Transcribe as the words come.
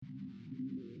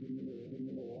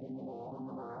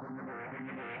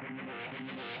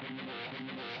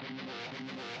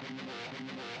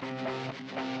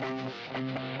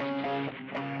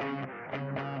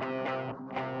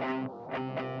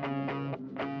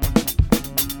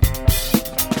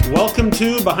Welcome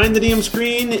to Behind the DM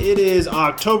Screen. It is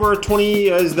October of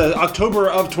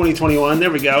 2021.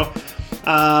 There we go.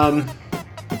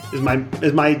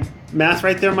 Is my math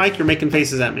right there, Mike? You're making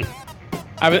faces at me.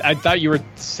 I thought you were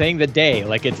saying the day,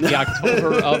 like it's the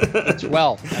October of the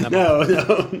 12th. No.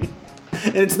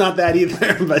 And it's not that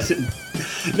either. But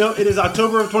no, it is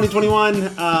October of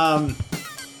 2021.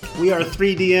 We are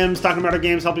three DMs talking about our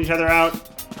games, helping each other out.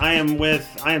 I am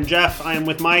Jeff. I am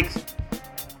with Mike.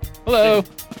 Hello.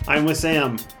 I'm with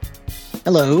Sam.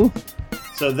 Hello.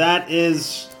 So that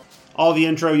is all the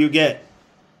intro you get.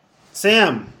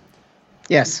 Sam.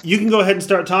 Yes. You can go ahead and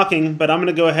start talking, but I'm going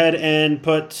to go ahead and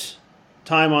put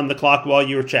time on the clock while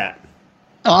you chat.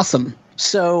 Awesome.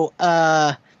 So,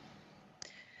 the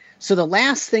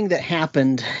last thing that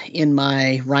happened in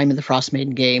my Rime of the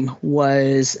Frostmaiden game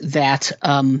was that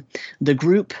the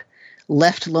group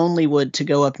left Lonelywood to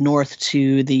go up north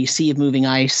to the Sea of Moving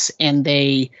Ice, and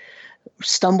they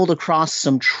stumbled across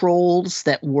some trolls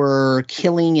that were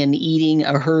killing and eating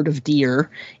a herd of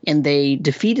deer, and they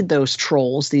defeated those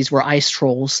trolls. These were ice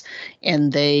trolls,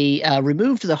 and they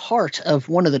removed the heart of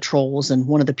one of the trolls, and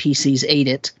one of the PCs ate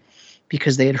it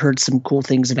because they had heard some cool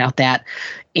things about that.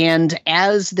 And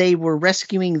as they were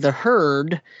rescuing the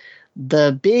herd,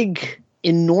 the big,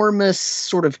 enormous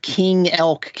sort of king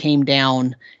elk came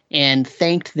down and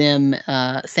thanked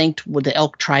the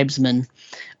elk tribesmen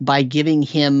by giving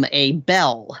him a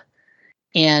bell.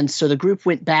 And so the group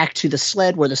went back to the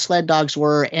sled where the sled dogs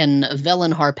were, and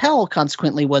Velen Harpel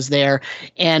consequently was there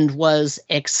and was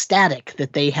ecstatic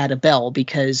that they had a bell,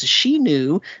 because she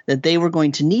knew that they were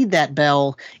going to need that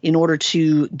bell in order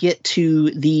to get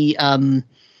to the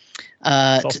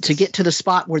to get to the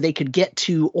spot where they could get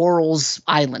to Oral's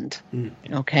island.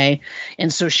 Okay.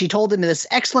 And so she told them, "It's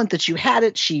excellent that you had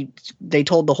it." They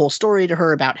told the whole story to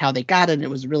her about how they got it. It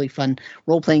was a really fun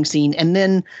role-playing scene. And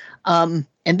then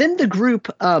the group,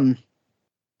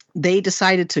 they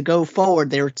decided to go forward.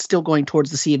 They were still going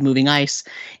towards the Sea of Moving Ice,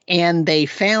 and they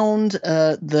found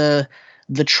the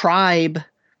tribe,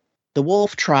 the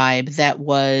wolf tribe that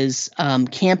was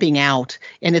camping out.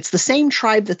 And it's the same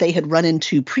tribe that they had run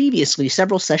into previously,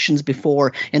 several sessions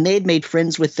before, and they had made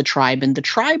friends with the tribe. And the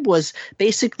tribe was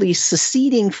basically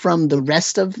seceding from the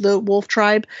rest of the wolf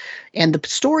tribe. And the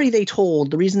story they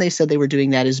told, the reason they said they were doing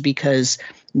that is because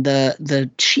the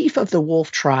chief of the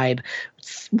wolf tribe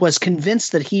was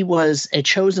convinced that he was a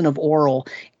chosen of Oral,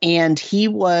 and he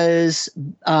was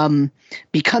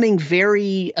becoming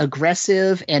very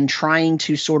aggressive and trying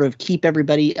to sort of keep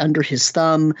everybody under his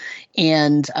thumb.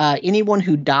 And anyone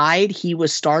who died, he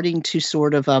was starting to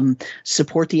sort of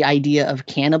support the idea of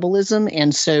cannibalism.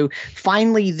 And so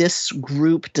finally this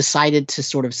group decided to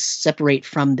sort of separate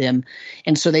from them.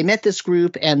 And so they met this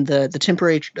group and the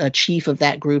temporary chief of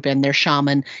that group and their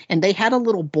shaman, and they had a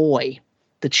little boy.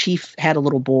 The chief had a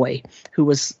little boy who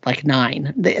was like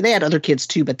 9. They had other kids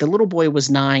too, but the little boy was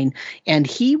 9, and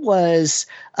he was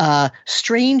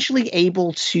strangely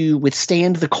able to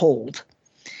withstand the cold.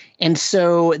 And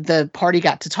so the party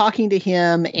got to talking to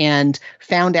him and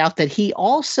found out that he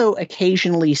also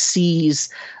occasionally sees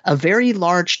a very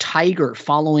large tiger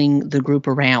following the group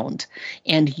around.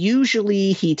 And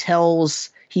usually he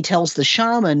tells the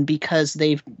shaman, because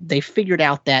they've figured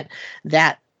out that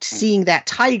seeing that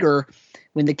tiger,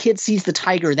 when the kid sees the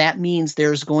tiger, that means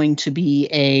there's going to be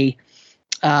an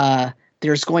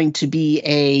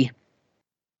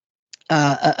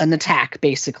attack,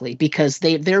 basically, because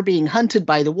they're being hunted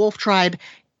by the wolf tribe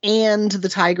and the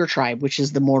tiger tribe, which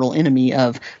is the mortal enemy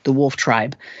of the wolf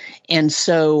tribe. And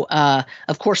so,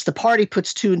 of course, the party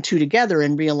puts 2 and 2 together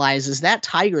and realizes that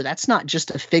tiger, that's not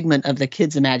just a figment of the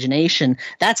kid's imagination.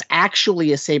 That's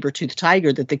actually a saber-toothed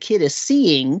tiger that the kid is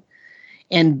seeing.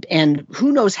 And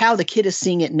who knows how the kid is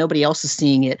seeing it, nobody else is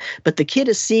seeing it, but the kid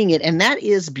is seeing it, and that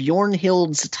is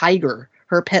Bjornhild's tiger,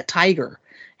 her pet tiger,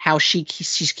 how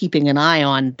she's keeping an eye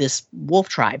on this wolf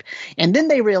tribe. And then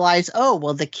they realize, oh,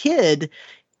 well, the kid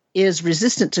is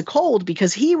resistant to cold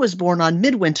because he was born on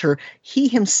midwinter. He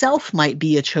himself might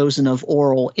be a chosen of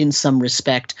Oral in some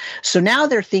respect. So now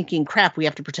they're thinking, crap, we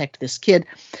have to protect this kid.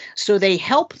 So they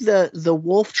help the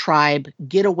wolf tribe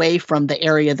get away from the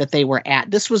area that they were at.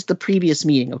 This was the previous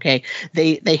meeting, okay?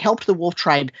 They helped the wolf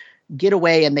tribe get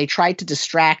away, and they tried to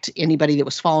distract anybody that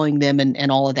was following them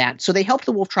and all of that. So they helped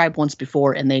the wolf tribe once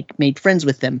before, and they made friends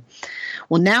with them.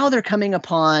 Well, now they're coming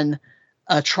upon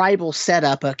a tribal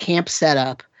setup, a camp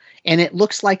setup, and it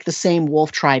looks like the same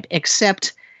wolf tribe,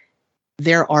 except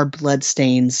there are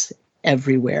bloodstains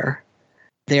everywhere.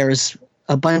 There's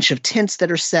a bunch of tents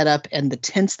that are set up, and the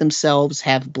tents themselves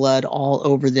have blood all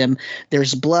over them.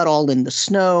 There's blood all in the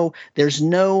snow. There's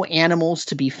no animals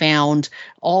to be found.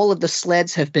 All of the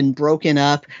sleds have been broken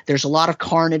up. There's a lot of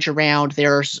carnage around.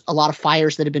 There's a lot of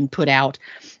fires that have been put out.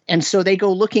 And so they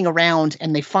go looking around,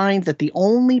 and they find that the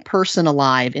only person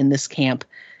alive in this camp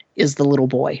is the little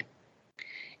boy.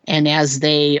 And as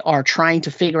they are trying to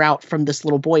figure out from this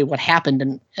little boy what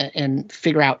happened and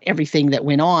figure out everything that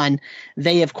went on,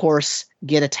 they, of course,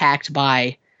 get attacked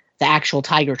by the actual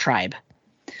tiger tribe.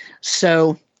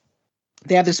 So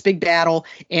they have this big battle,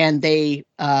 and they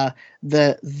the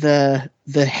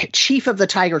chief of the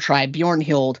tiger tribe,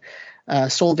 Bjornhild,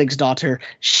 Solveig's daughter,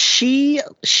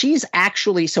 she's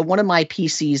actually, so one of my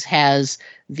PCs has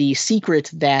the secret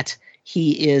that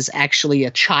he is actually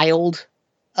a child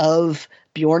of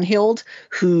Bjornhild,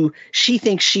 who she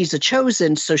thinks she's a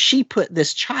chosen, so she put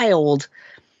this child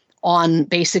on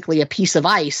basically a piece of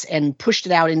ice and pushed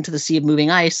it out into the Sea of Moving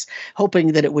Ice,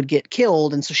 hoping that it would get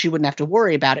killed, and so she wouldn't have to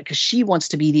worry about it, because she wants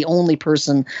to be the only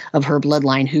person of her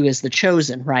bloodline who is the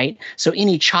chosen, right? So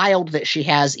any child that she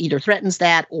has either threatens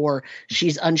that, or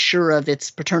she's unsure of its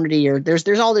paternity, or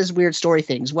there's all these weird story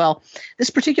things. Well, this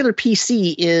particular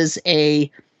PC is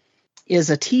a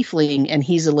tiefling, and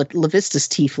he's a Levistus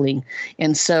tiefling.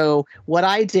 And so what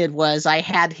I did was I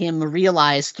had him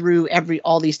realize through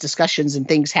all these discussions and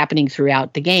things happening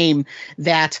throughout the game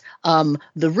that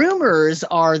the rumors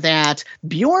are that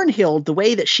Bjornhild, the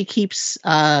way that she keeps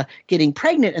getting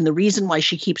pregnant, and the reason why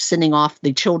she keeps sending off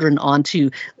the children onto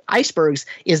icebergs,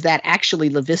 is that actually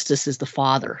Levistus is the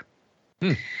father.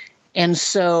 And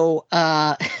so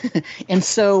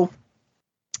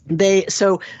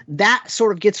so that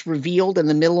sort of gets revealed in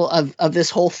the middle of this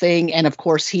whole thing. And of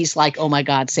course he's like, "Oh my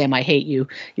God, Sam, I hate you.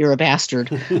 You're a bastard."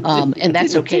 And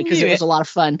that's okay, because it was a lot of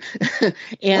fun.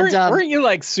 And weren't you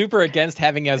like super against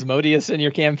having Asmodeus in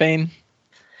your campaign?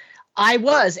 I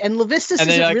was, and Levistus and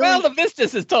isn't like, really. Well,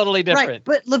 Levistus is totally different. Right,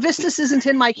 but Levistus isn't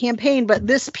in my campaign. But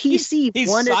this PC he's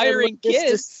wanted a siring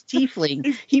Levistus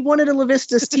tiefling. He wanted a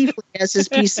Levistus tiefling as his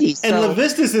PC. So. And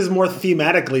Levistus is more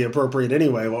thematically appropriate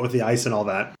anyway, what with the ice and all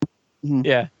that.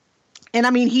 Yeah. And I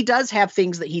mean, he does have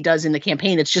things that he does in the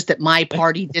campaign. It's just that my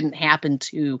party didn't happen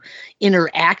to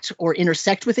interact or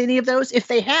intersect with any of those. If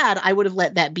they had, I would have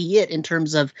let that be it in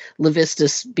terms of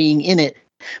Levistus being in it.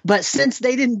 But since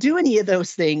they didn't do any of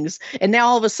those things, and now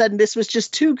all of a sudden this was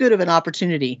just too good of an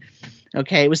opportunity.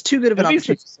 Okay, it was too good of an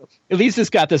opportunity. At least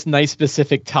it's got this nice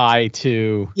specific tie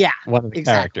to one of the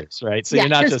characters, right? So you're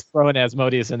not just throwing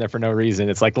Asmodeus in there for no reason.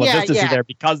 It's like Levistus is there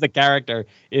because the character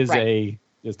is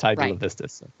tied to Levistus.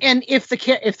 So. And if the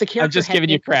character, I'm just giving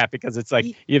you crap because it's like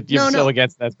you're so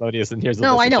against Asmodeus, and here's Levistus.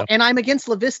 No, I know, and I'm against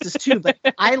Levistus too. But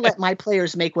I let my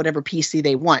players make whatever PC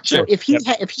they want. Sure. So if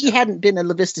he hadn't been a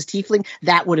Levistus tiefling,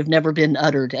 that would have never been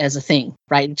uttered as a thing,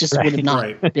 right? It just would have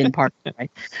not been part of it,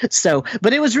 right? So,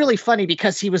 but it was really funny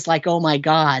because he was like, "Oh my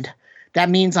God, that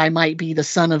means I might be the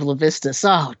son of Levistus.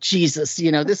 Oh Jesus,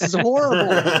 this is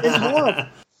horrible. It's horrible."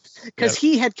 Because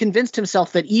he had convinced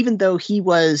himself that even though he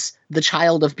was the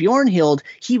child of Bjornhild,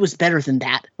 he was better than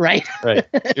that, right? Right.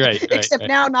 Except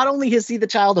now, not only is he the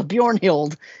child of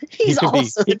Bjornhild, he's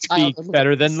also the child of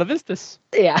better than Levistus.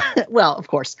 Yeah, well, of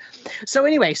course. So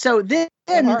anyway, so then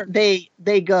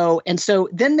they go, and so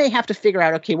then they have to figure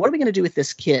out, okay, what are we going to do with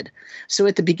this kid? So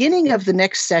at the beginning of the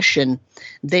next session,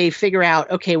 they figure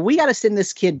out, okay, we got to send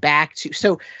this kid back to.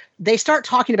 So they start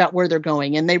talking about where they're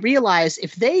going, and they realize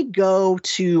if they go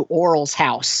to Aurel's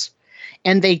house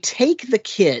and they take the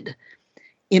kid,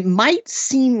 it might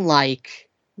seem like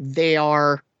they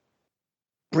are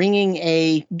bringing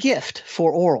a gift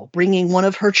for Aurel, bringing one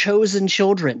of her chosen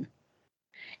children.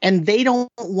 And they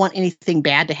don't want anything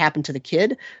bad to happen to the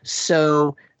kid,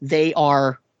 so they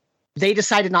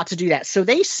decided not to do that. So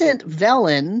they sent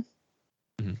Velen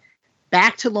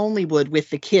back to Lonelywood with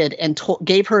the kid and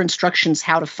gave her instructions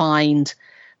how to find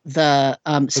the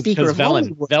speaker of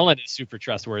Lonelywood. Velen is super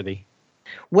trustworthy.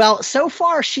 Well, so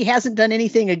far she hasn't done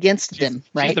anything against them,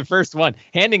 right? She's the first one.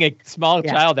 Handing a small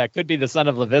child that could be the son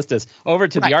of Levistus over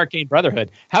to the Arcane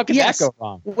Brotherhood. How could that go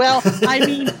wrong? Well, I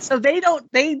mean, so they're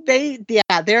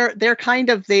kind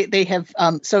of, they have,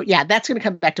 so yeah, that's going to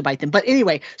come back to bite them. But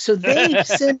anyway, so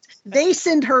they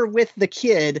send her with the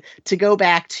kid to go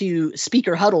back to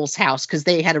Speaker Huddle's house because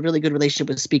they had a really good relationship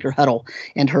with Speaker Huddle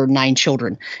and her 9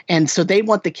 children. And so they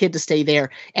want the kid to stay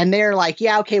there. And they're like,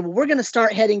 yeah, okay, well, we're going to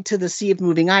start heading to the Sea of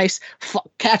Moving Ice,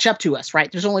 catch up to us,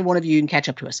 right? There's only one of you who can catch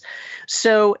up to us.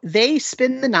 So they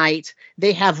spend the night.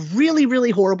 They have really,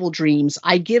 really horrible dreams.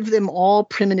 I give them all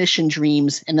premonition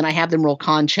dreams, and then I have them roll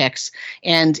con checks.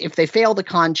 And if they fail the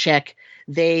con check,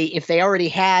 if they already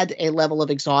had a level of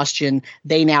exhaustion,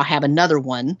 they now have another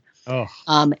one. Oh.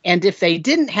 And if they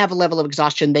didn't have a level of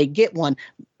exhaustion, they get one.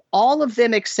 All of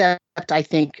them except I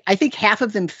think half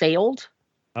of them failed.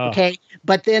 Oh. Okay,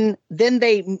 but then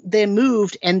they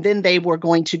moved, and then they were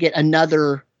going to get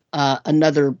another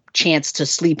chance to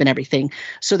sleep and everything.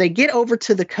 So they get over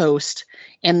to the coast,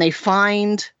 and they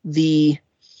find the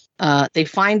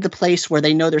place where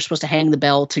they know they're supposed to hang the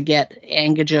bell to get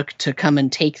Angajuk to come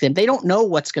and take them. They don't know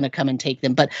what's going to come and take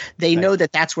them, but they know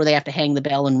that that's where they have to hang the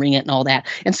bell and ring it and all that.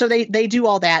 And so they do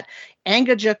all that.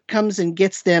 Angajuk comes and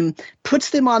gets them,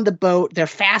 puts them on the boat. They're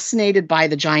fascinated by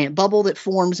the giant bubble that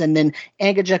forms, and then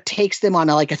Angajuk takes them on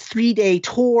a 3-day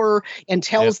tour and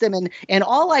tells them. And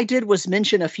all I did was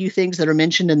mention a few things that are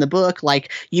mentioned in the book,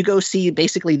 like you go see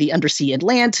basically the undersea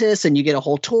Atlantis, and you get a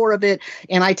whole tour of it.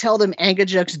 And I tell them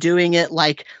Angajuk's doing it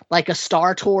like a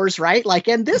Star Tours, right? Like,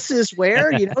 and this is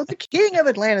where the king of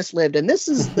Atlantis lived, and this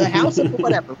is the house of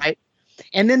whatever, right?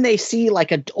 And then they see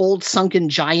like an old sunken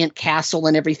giant castle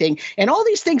and everything. And all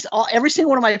these things, every single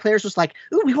one of my players was like,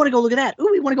 ooh, we want to go look at that. Ooh,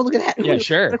 we want to go look at that. Ooh, yeah,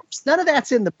 sure. None of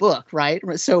that's in the book, right?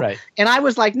 So, And I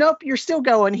was like, nope, you're still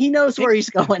going. He knows where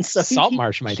he's going. So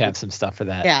Saltmarsh might have some stuff for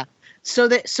that. Yeah. So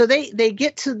they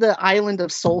get to the island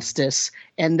of Solstice,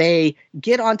 and they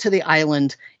get onto the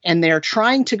island, and they're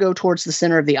trying to go towards the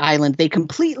center of the island. They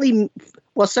completely...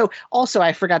 Well, so also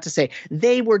I forgot to say,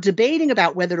 they were debating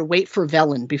about whether to wait for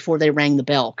Velen before they rang the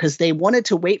bell, because they wanted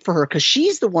to wait for her, because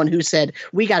she's the one who said,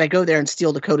 we got to go there and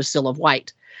steal the Codicil of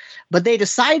White. But they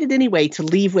decided anyway to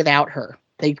leave without her.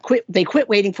 They quit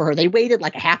waiting for her. They waited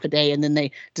like a half a day, and then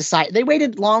they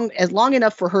waited long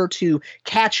enough for her to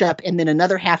catch up, and then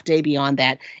another half day beyond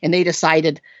that. And they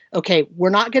decided, okay,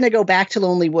 we're not going to go back to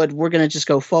Lonely Wood. We're going to just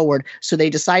go forward. So they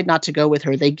decide not to go with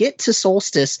her. They get to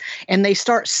Solstice, and they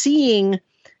start seeing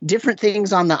different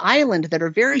things on the island that are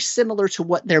very similar to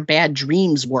what their bad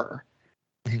dreams were.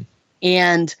 Mm-hmm.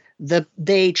 And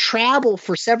they travel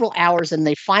for several hours, and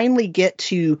they finally get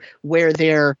to where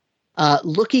they're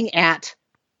looking at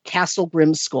Castle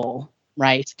Grimskull,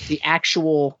 right? The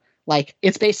actual,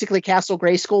 it's basically Castle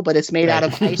Grayskull, but it's made out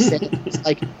of ice, and it's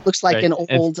looks like an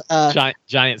old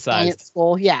giant sized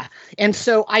skull. Yeah. And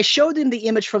so I showed them the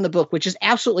image from the book, which is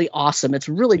absolutely awesome. It's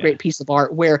a really great piece of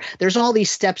art where there's all these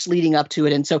steps leading up to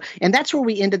it. And that's where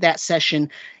we ended that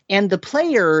session. And the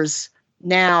players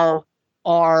now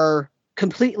are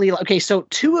completely okay. So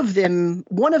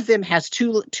one of them has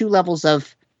two levels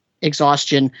of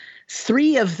exhaustion.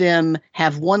 3 of them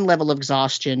have 1 level of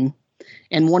exhaustion,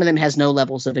 and one of them has no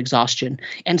levels of exhaustion.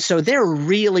 And so they're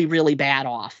really, really bad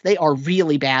off. They are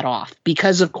really bad off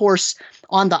because, of course,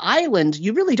 on the island,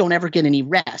 you really don't ever get any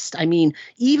rest. I mean,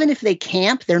 even if they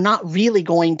camp, they're not really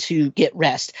going to get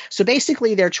rest. So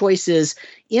basically their choice is,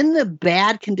 in the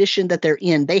bad condition that they're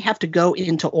in, they have to go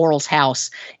into Aural's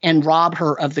house and rob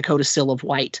her of the Codicil of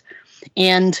White.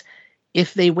 And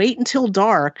if they wait until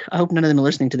dark, I hope none of them are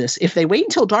listening to this. If they wait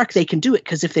until dark, they can do it,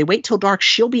 because if they wait till dark,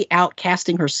 she'll be out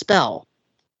casting her spell.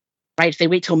 Right? If they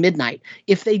wait till midnight.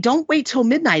 If they don't wait till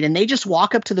midnight and they just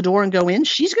walk up to the door and go in,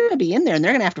 she's going to be in there, and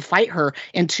they're going to have to fight her.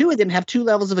 And 2 of them have 2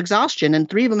 levels of exhaustion, and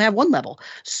 3 of them have 1 level.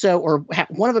 So,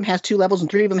 one of them has 2 levels, and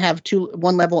 3 of them have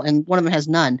 1 level, and 1 of them has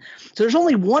none. So there's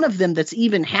only 1 of them that's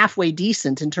even halfway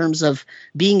decent in terms of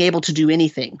being able to do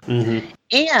anything. Mm-hmm.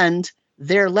 And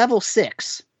they're level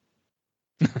 6.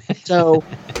 So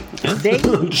they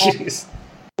are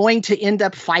going to end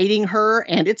up fighting her,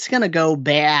 and it's going to go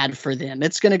bad for them.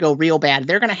 It's going to go real bad.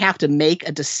 They're going to have to make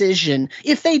a decision.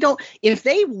 If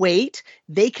they wait,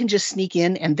 they can just sneak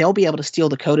in, and they'll be able to steal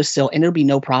the Codicil, and it'll be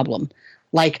no problem.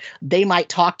 They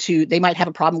might have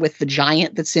a problem with the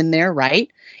giant that's in there,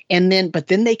 right? But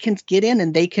then they can get in,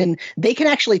 and they can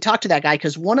actually talk to that guy,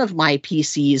 because one of my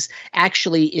PCs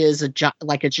actually is a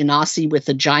Genasi with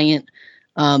a giant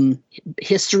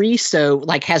history, so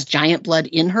has giant blood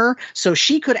in her, so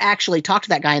she could actually talk to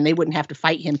that guy, and they wouldn't have to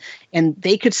fight him, and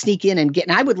they could sneak in and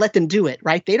I would let them do it,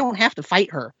 right? They don't have to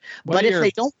fight her. But if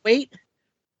they don't wait,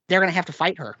 they're going to have to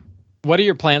fight her. What are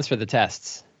your plans for the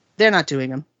tests? They're not doing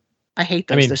them. I hate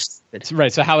those. They're stupid.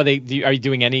 Right. So how are they? Are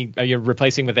you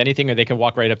replacing with anything, or they can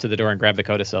walk right up to the door and grab the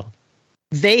Codicil?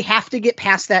 They have to get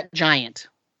past that giant,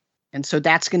 and so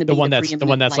that's going to be the one that's in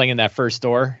that first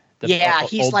door.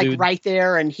 He's dude. Right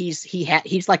there, and he has.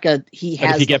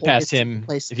 If you get past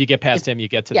him, you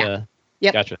get to the.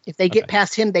 Yep. Gotcha. If they get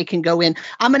past him, they can go in.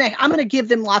 I'm gonna give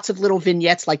them lots of little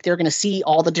vignettes, they're gonna see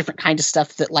all the different kind of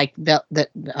stuff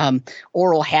that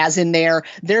Aural has in there.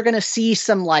 They're gonna see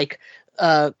some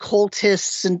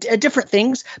cultists and different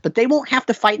things, but they won't have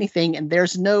to fight anything. And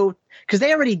there's no, because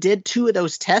they already did 2 of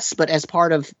those tests, but as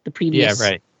part of the previous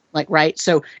Like, right?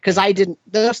 So, because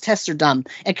those tests are dumb.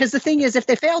 And because the thing is, if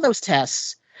they fail those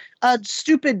tests, a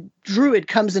stupid druid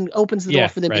comes and opens the door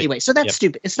for them anyway. So that's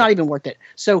stupid. It's not even worth it.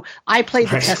 So I played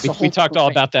the test the whole time. We talked all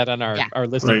about that on our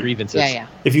list of grievances. Yeah.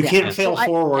 If you can't fail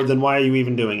forward, then why are you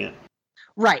even doing it?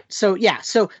 Right. So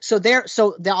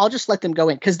I'll just let them go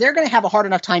in because they're going to have a hard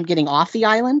enough time getting off the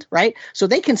island, right? So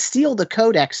they can steal the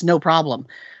codex, no problem.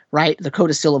 Right, the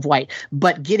Codicil of White,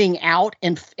 but getting out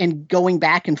and going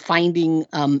back and finding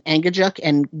Angajuk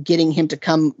and getting him to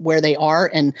come where they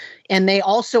are, and they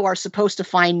also are supposed to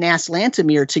find Nas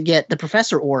Lantamir to get the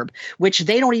Professor Orb, which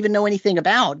they don't even know anything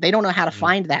about. They don't know how to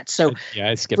find that. So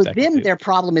I skipped that. For them, their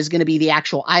problem is going to be the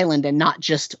actual island and not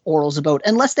just Oral's abode,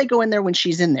 unless they go in there when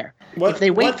she's in there. If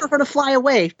they wait for her to fly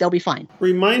away, they'll be fine.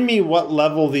 Remind me what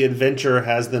level the adventure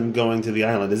has them going to the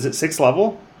island. Is it 6th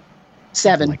level?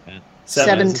 7. Like that.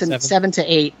 7 to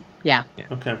 8. Yeah.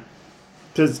 Okay.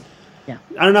 Because I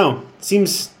don't know. It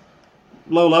seems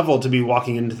low level to be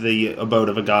walking into the abode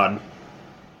of a god,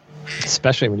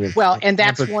 especially when you're and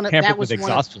that's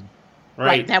exhaustion.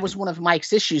 Right. That was one of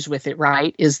Mike's issues with it.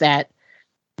 Right. Is that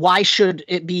why should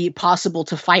it be possible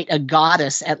to fight a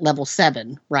goddess at level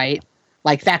 7? Right.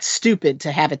 Like, that's stupid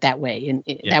to have it that way. And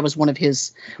that was one of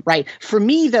his, right. For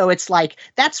me, though, it's like,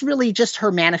 that's really just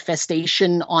her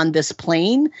manifestation on this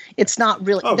plane. It's not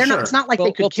really, it's not like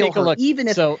they could kill her. Even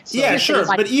if,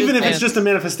 but even if it's just a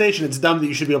manifestation, it's dumb that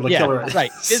you should be able to kill her.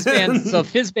 Right.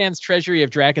 Fizban's Treasury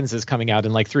of Dragons is coming out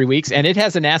in like 3 weeks, and it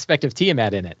has an aspect of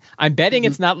Tiamat in it. I'm betting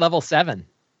it's not level 7.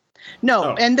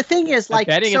 No, and the thing is, like,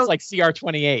 betting it's like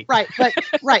CR28,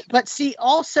 right? But see,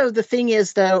 also the thing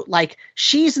is, though, like,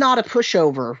 she's not a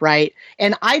pushover, right?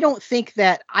 And I think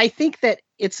that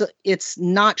it's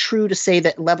not true to say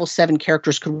that level 7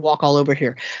 characters could walk all over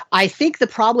here. I think the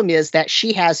problem is that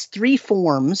she has 3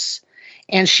 forms,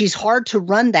 and she's hard to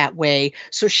run that way.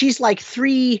 So she's like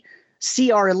 3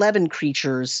 CR11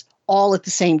 creatures all at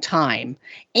the same time.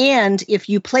 And if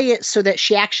you play it so that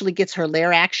she actually gets her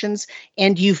lair actions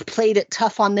and you've played it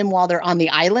tough on them while they're on the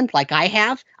island, like I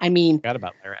have, I mean, forgot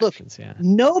about lair actions,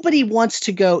 nobody wants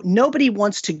to go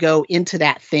into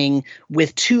that thing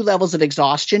with 2 levels of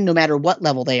exhaustion, no matter what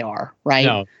level they are, right?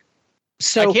 No.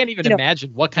 So I can't even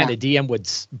imagine what kind of DM would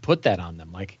put that on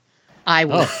them. Like, I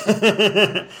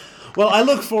would. Well, I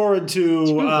look forward to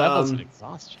 2 levels of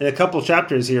exhaustion in a couple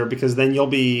chapters here, because then you'll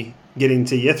be getting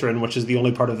to Yithrin, which is the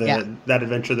only part of that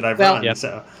adventure that I've run. Yep.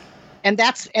 So, and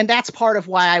that's part of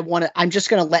why I'm just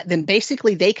going to let them.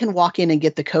 Basically, they can walk in and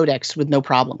get the codex with no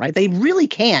problem, right? They really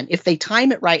can if they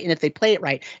time it right and if they play it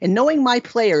right. And knowing my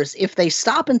players, if they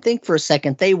stop and think for a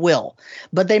second, they will.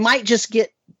 But they might just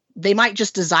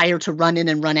desire to run in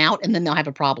and run out, and then they'll have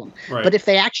a problem. Right. But if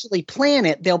they actually plan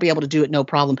it, they'll be able to do it no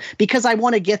problem. Because I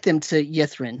want to get them to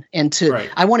Yithrin and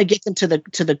I want to get them to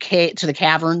the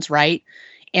caverns, right?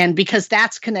 And because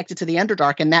that's connected to the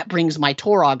Underdark, and that brings my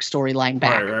Torog storyline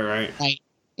back. Right.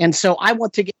 And so I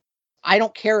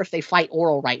don't care if they fight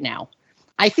Oral right now.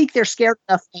 I think they're scared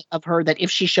enough of her that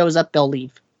if she shows up, they'll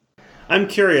leave. I'm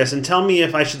curious, and tell me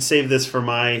if I should save this for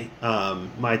my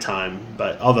my time.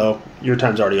 But although your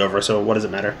time's already over, so what does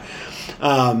it matter?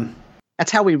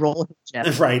 That's how we roll,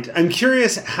 Jeff. Right. I'm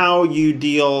curious how you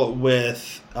deal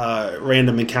with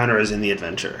random encounters in the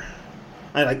adventure.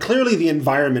 Clearly, the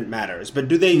environment matters, but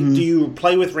do you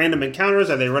play with random encounters?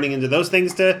 Are they running into those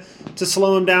things to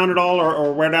slow them down at all,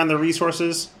 or wear down their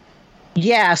resources?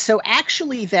 Yeah, so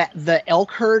actually the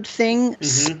elk herd thing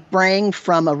sprang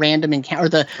from a random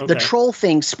encounter, or the troll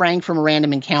thing sprang from a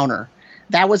random encounter.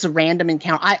 That was a random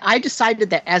encounter. I decided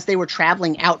that as they were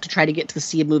traveling out to try to get to the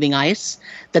Sea of Moving Ice,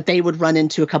 that they would run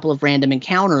into a couple of random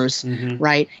encounters,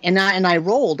 right? And I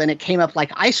rolled, and it came up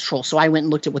like ice trolls. So I went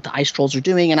and looked at what the ice trolls are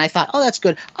doing, and I thought, oh, that's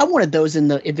good. I wanted those in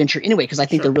the adventure anyway because I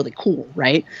think they're really cool,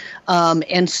 right?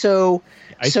 And so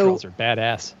ice trolls are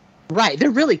badass. Right,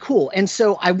 they're really cool. And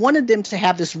so I wanted them to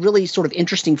have this really sort of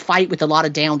interesting fight with a lot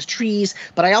of downed trees,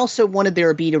 but I also wanted there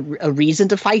to be a reason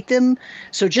to fight them.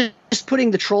 So just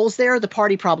putting the trolls there, the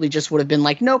party probably just would have been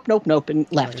like, nope, and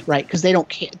left, right? Because they don't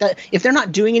care. If they're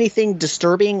not doing anything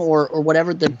disturbing or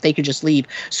whatever, they could just leave.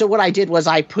 So what I did was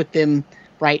I put them,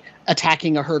 right,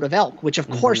 attacking a herd of elk, which of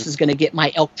course is going to get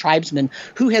my elk tribesman,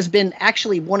 who has been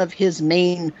actually one of his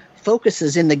main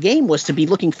focuses in the game was to be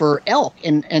looking for elk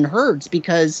and herds,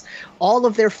 because all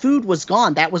of their food was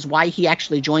gone. That was why he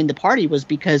actually joined the party, was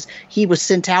because he was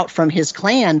sent out from his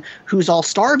clan, who's all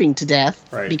starving to death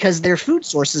because their food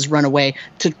sources run away,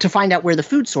 to find out where the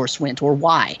food source went or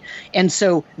why. And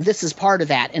so this is part of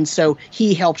that. And so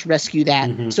he helped rescue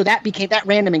that. So that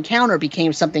random encounter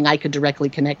became something I could directly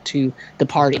connect to the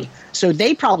party. So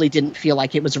they probably didn't feel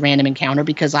like it was a random encounter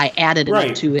because I added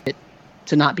enough to it.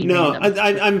 to not be random.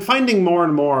 I'm finding more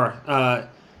and more.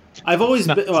 I've always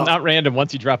been. Well, it's not random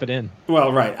once you drop it in.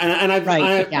 Well, right, and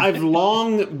I've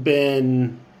long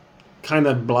been kind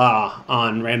of blah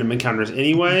on random encounters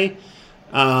anyway,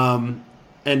 and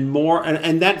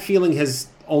that feeling has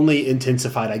only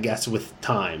intensified, I guess, with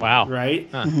time. Wow. Right.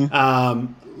 Huh.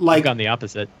 Like I've gone the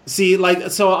opposite. See,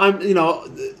 so I'm,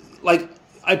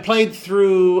 I played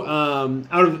through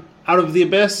Out of the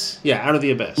Abyss. Yeah, Out of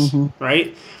the Abyss.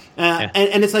 Right.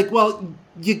 And it's like, well,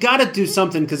 you got to do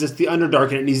something because it's the Underdark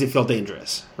and it needs to feel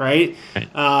dangerous, right?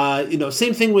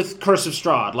 Same thing with Curse of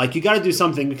Strahd. Like, you got to do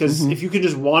something because if you can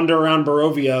just wander around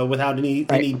Barovia without any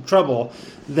trouble,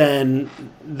 then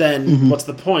what's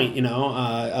the point?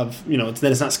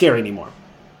 Then it's not scary anymore.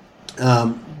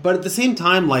 But at the same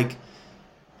time, like,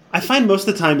 I find most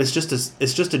of the time it's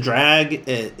just a drag.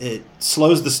 It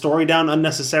slows the story down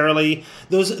unnecessarily.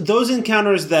 Those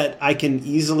encounters that I can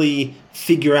easily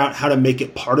figure out how to make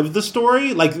it part of the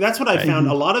story, like that's what I found.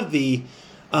 A lot of the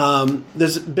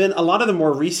there's been a lot of the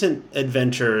more recent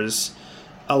adventures.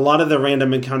 A lot of the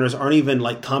random encounters aren't even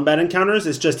like combat encounters.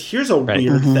 It's just, here's a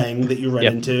weird thing that you run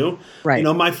into. Right.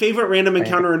 My favorite random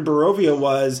encounter in Barovia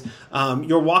was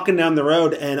you're walking down the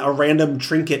road and a random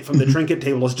trinket from the trinket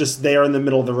table is just there in the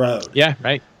middle of the road. Yeah,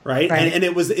 right. Right? And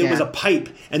it was a pipe,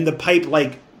 and the pipe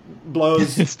like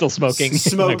blows. It's still smoking.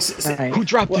 Smokes. Who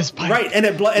dropped this pipe? Right, and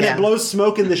it blows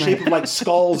smoke in the shape of like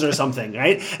skulls or something,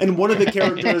 right? And one of the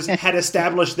characters had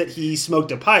established that he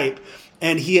smoked a pipe,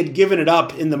 and he had given it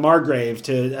up in the Margrave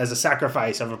as a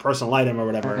sacrifice of a personal item or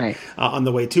whatever on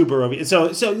the way to Barovia.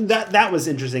 So that was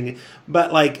interesting.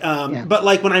 But like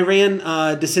when I ran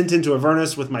Descent into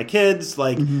Avernus with my kids,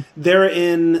 like they're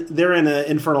in an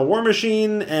Infernal War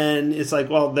Machine, and it's like,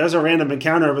 well, there's a random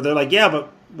encounter, but they're like, yeah,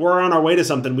 but we're on our way to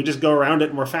something. We just go around it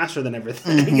and we're faster than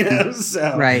everything.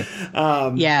 So right.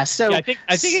 So I think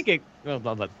it get.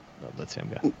 Well, let's him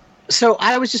go. So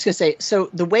I was just going to say, so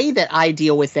the way that I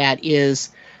deal with that is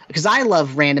because I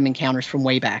love random encounters from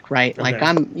way back, right? Okay. Like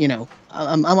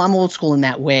I'm old school in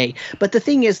that way. But the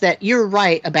thing is that you're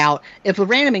right about if a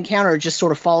random encounter just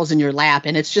sort of falls in your lap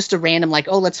and it's just a random like,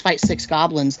 oh, let's fight 6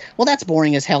 goblins. Well, that's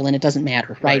boring as hell and it doesn't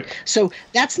matter, right? So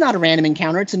that's not a random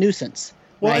encounter. It's a nuisance.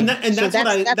 Well, right?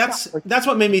 That's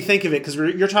what made me think of it, because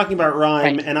you're talking about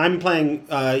Rime, and I'm playing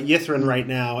Ythryn right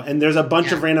now, and there's a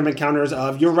bunch of random encounters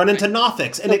of you'll run into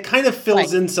Nothics, and it kind of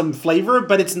fills in some flavor,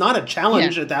 but it's not a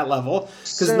challenge at that level,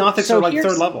 because Nothics are like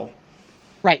 3rd level.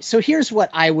 Right. So here's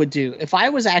what I would do if I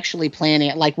was actually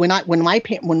planning, like when my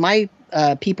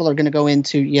people are going to go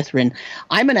into Ythryn,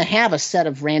 I'm going to have a set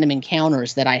of random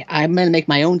encounters that I'm going to make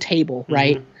my own table,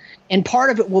 right? And part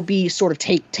of it will be sort of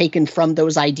taken from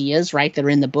those ideas, right, that are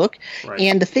in the book. Right.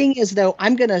 And the thing is, though,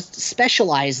 I'm going to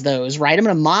specialize those, right? I'm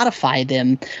going to modify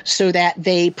them so that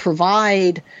they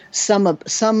provide some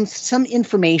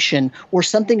information or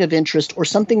something of interest or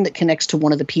something that connects to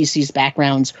one of the PC's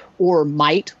backgrounds or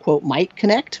might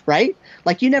connect, right?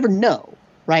 Like you never know.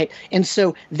 Right. And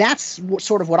so that's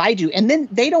sort of what I do. And then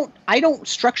I don't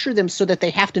structure them so that they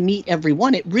have to meet every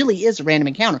one. It really is a random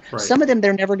encounter. Right. Some of them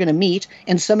they're never going to meet,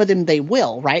 and some of them they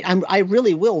will. Right. I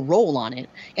really will roll on it.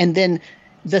 And then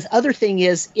the other thing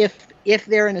is if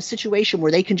they're in a situation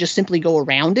where they can just simply go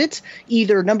around it,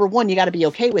 either number one, you got to be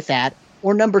okay with that,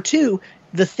 or number two,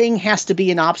 the thing has to be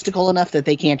an obstacle enough that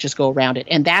they can't just go around it.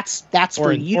 And that's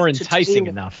for you or enticing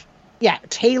enough. Yeah,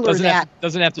 tailor that.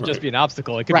 Doesn't have to just be an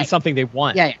obstacle. It could be something they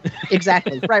want. Yeah,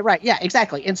 exactly. Right. Yeah,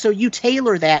 exactly. And so you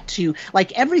tailor that to,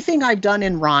 like, everything I've done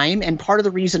in Rime, and part of the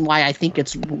reason why I think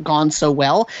it's gone so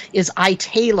well is I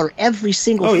tailor every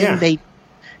single thing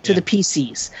to the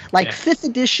PCs. Like 5th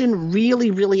edition really,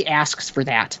 really asks for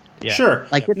that. Yeah. Sure.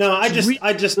 Like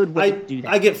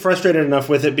I get frustrated enough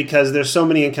with it because there's so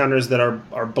many encounters that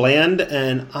are bland,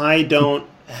 and I don't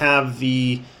have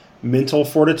the mental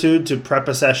fortitude to prep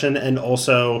a session and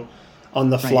also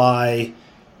on the fly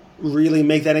really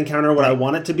make that encounter what I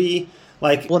want it to be.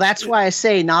 Like, well, that's why I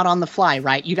say not on the fly,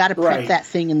 right? You got to prep that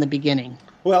thing in the beginning.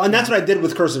 Well, and that's what I did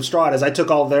with Curse of Strahd, is I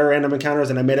took all their random encounters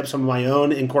and I made up some of my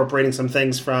own, incorporating some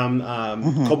things from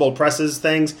Kobold Press's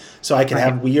things, so I can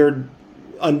have weird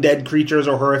undead creatures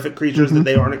or horrific creatures that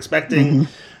they aren't expecting.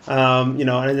 And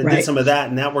I did some of that,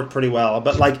 and that worked pretty well.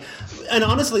 But and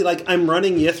honestly, I'm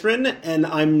running Ythryn, and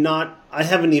I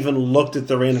haven't even looked at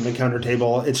the random encounter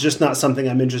table. It's just not something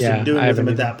I'm interested in doing with them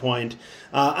at that point.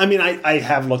 I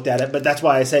have looked at it, but that's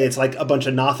why I say it's like a bunch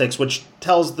of Nothics, which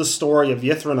tells the story of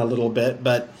Ythryn a little bit,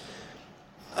 but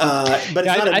But it's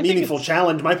not a meaningful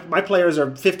challenge. My players are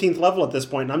 15th level at this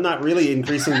point, and I'm not really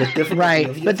increasing the difficulty.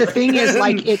 Right, but the thing is,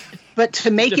 like it. But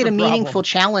to make it a meaningful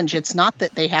challenge, it's not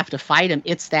that they have to fight him.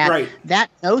 It's that that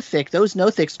Nothic, those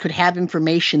Nothics could have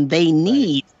information they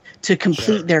need to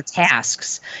complete their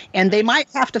tasks, and they might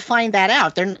have to find that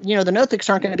out. They're, the Nothics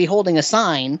aren't going to be holding a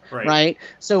sign, right?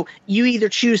 So you either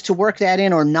choose to work that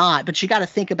in or not, but you got to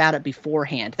think about it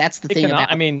beforehand. That's the thing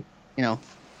about. I mean,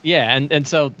 yeah, and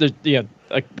so there's,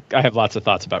 I have lots of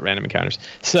thoughts about random encounters.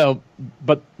 So,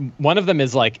 but one of them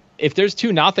is like, if there's two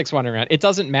Nothics wandering around, it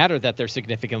doesn't matter that they're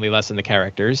significantly less than the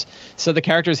characters. So the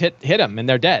characters hit them and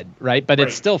they're dead, right? But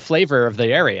it's still flavor of the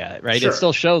area, right? Sure. It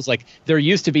still shows like there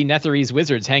used to be Netherese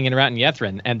wizards hanging around in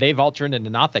Ythryn, and they've all turned into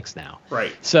Nothics now.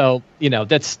 Right. So,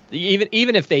 that's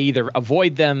even if they either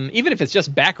avoid them, even if it's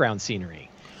just background scenery,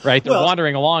 right? They're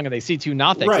wandering along and they see two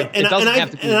Nothics. Right. It doesn't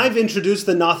have to be. And I've introduced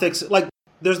the Nothics, like,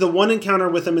 there's the one encounter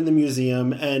with them in the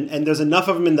museum, and there's enough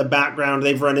of them in the background.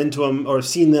 They've run into them or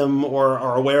seen them or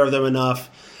are aware of them enough,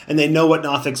 and they know what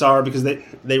Nothics are because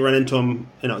they run into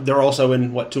them. They're also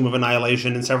in Tomb of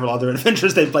Annihilation and several other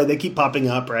adventures they've played. They keep popping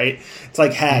up, right? It's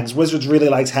like hags. Wizards really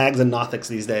likes hags and Nothics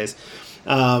these days.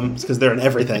 It's because they're in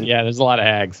everything. Yeah, there's a lot of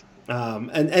hags. So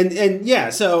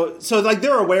like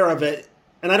they're aware of it.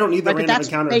 And I don't need the random encounters. But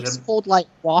that's what makes Cold Light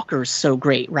Walkers so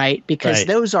great, right? Because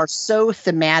those are so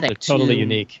thematic to totally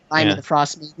unique. Rime of the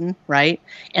Frost Maiden, right?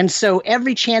 And so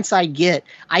every chance I get,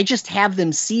 I just have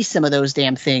them see some of those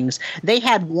damn things. They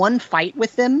had one fight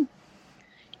with them,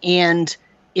 and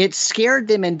it scared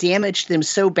them and damaged them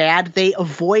so bad they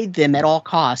avoid them at all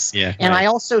costs. Yeah, and I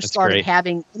also started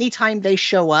having, anytime they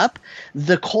show up,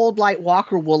 the Cold Light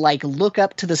Walker will like look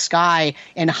up to the sky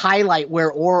and highlight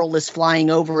where Auril is flying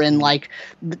over, and like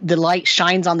the light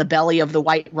shines on the belly of the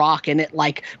white rock, and it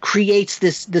like creates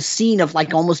the scene of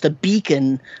like almost a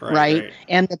beacon, right?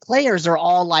 And the players are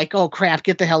all like, oh crap,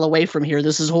 get the hell away from here,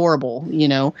 this is horrible,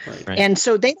 And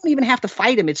so they don't even have to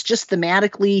fight him. It's just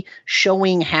thematically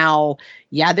showing how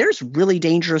there's really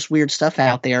dangerous, weird stuff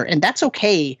out there, and that's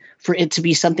okay for it to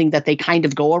be something that they kind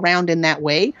of go around in that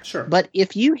way. Sure. But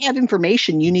if you have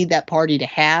information you need that party to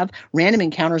have, random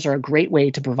encounters are a great way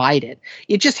to provide it.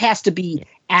 It just has to be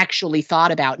actually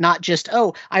thought about, not just,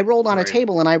 I rolled on a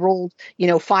table and I rolled,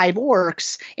 5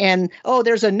 orcs, and,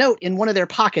 there's a note in one of their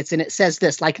pockets and it says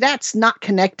this. Like, that's not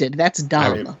connected. That's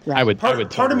dumb. I would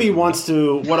part of me wants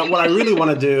to, what I really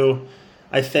want to do,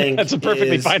 I think that's a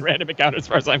perfectly fine random encounter as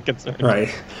far as I'm concerned. Right.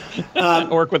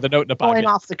 Orc with a note in a pocket. Going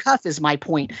off the cuff is my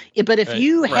point. But if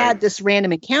you had this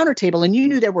random encounter table and you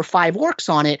knew there were 5 orcs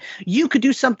on it, you could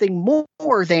do something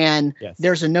more than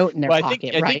there's a note in their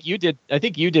pocket. I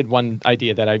think you did one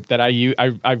idea that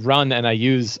I run and I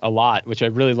use a lot, which I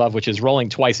really love, which is rolling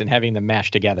twice and having them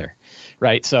mash together.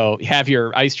 Right. So you have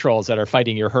your ice trolls that are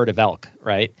fighting your herd of elk.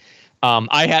 Right.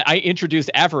 I introduced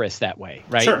Avarice that way,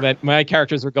 right? Sure. When my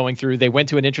characters were going through, they went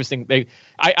to an interesting.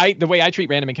 The way I treat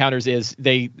random encounters is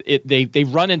they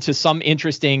run into some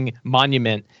interesting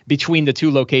monument between the two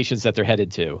locations that they're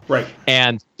headed to, right?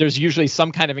 And there's usually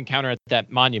some kind of encounter at that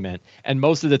monument, and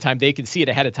most of the time they can see it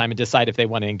ahead of time and decide if they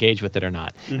want to engage with it or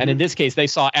not. Mm-hmm. And in this case, they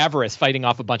saw Avarice fighting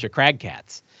off a bunch of crag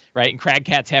cats, right? And crag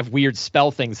cats have weird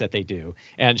spell things that they do,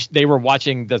 and they were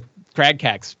watching the crag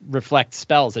cats reflect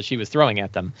spells that she was throwing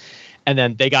at them. And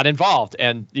then they got involved,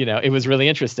 and it was really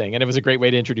interesting, and it was a great way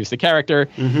to introduce the character.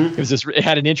 Mm-hmm. It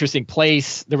had an interesting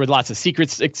place. There were lots of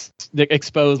secrets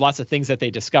exposed, lots of things that they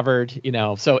discovered.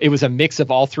 So it was a mix of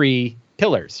all 3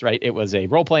 pillars, right? It was a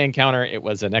role play encounter, it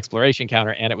was an exploration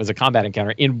encounter, and it was a combat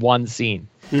encounter in one scene.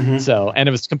 Mm-hmm. So, and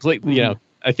it was completely,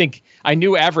 I think I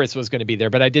knew Avarice was going to be there,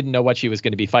 but I didn't know what she was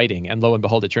going to be fighting, and lo and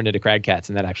behold, it turned into crag cats,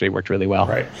 and that actually worked really well.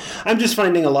 Right. I'm just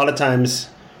finding a lot of times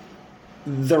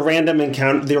the random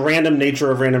nature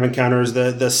of random encounters,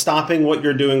 the stopping what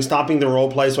you're doing, stopping the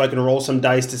role play so I can roll some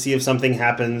dice to see if something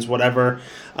happens, whatever.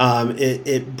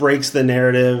 It breaks the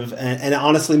narrative, and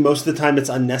honestly, most of the time it's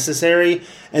unnecessary.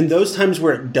 And those times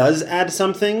where it does add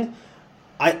something,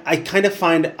 I kind of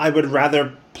find I would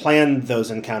rather plan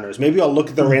those encounters. Maybe I'll look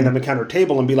at the random encounter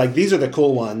table and be like, these are the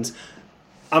cool ones.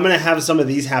 I'm going to have some of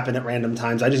these happen at random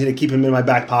times. I just need to keep them in my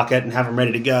back pocket and have them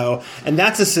ready to go. And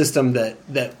that's a system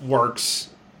that works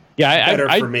better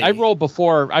for me. I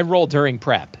roll during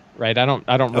prep, right? I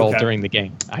don't roll during the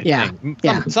game.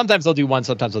 Sometimes I'll do one,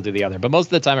 sometimes I'll do the other. But most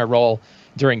of the time I roll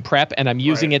during prep, and I'm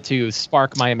using it to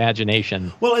spark my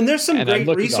imagination. Well, and there's some great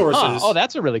resources. Oh,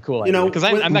 that's a really cool idea. Because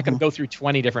I'm not going to go through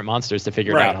 20 different monsters to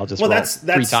figure it out. I'll just roll that's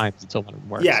 3 times until one of them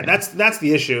works. Yeah, that's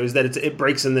the issue, is that it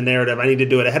breaks in the narrative. I need to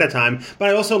do it ahead of time. But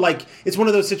I also it's one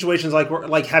of those situations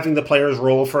like having the players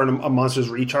roll for a monster's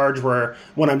recharge, where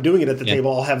when I'm doing it at the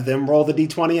table, I'll have them roll the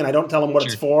d20 and I don't tell them what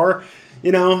it's for,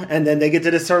 and then they get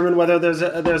to determine whether there's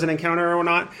an encounter or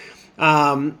not.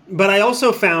 But I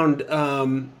also found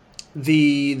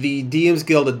the DM's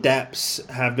Guild Adepts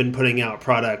have been putting out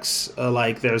products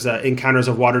like there's Encounters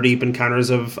of Waterdeep, Encounters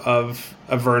of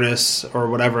Avernus, or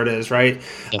whatever it is, right?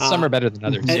 Yeah, some are better than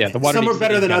others. The some are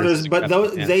better than others, but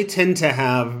they tend to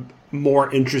have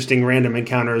more interesting random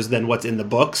encounters than what's in the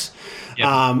books. Yep.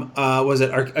 Was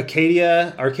it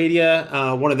Arcadia?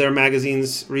 One of their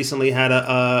magazines recently had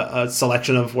a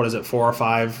selection of 4 or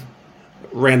 5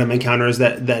 random encounters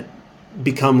that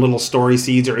become little story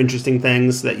seeds or interesting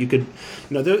things that you could,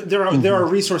 there are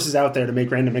resources out there to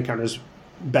make random encounters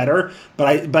better.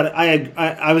 But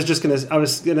I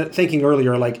was thinking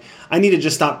earlier, I need to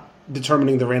just stop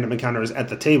determining the random encounters at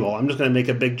the table. I'm just going to make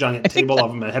a big giant table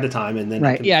of them ahead of time, and then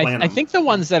plan them. I think the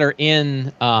ones that are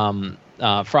in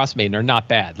Frostmaiden are not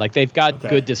bad. They've got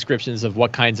good descriptions of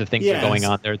what kinds of things are going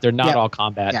on. They're not all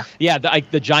combat.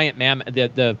 The giant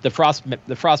the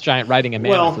frost giant riding a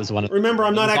mammoth was one of them. Remember,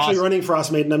 I'm not actually running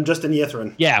Frostmaiden. I'm just in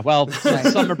Ythryn. Yeah, well,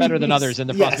 some are better than others, and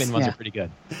the Frostmaiden ones are pretty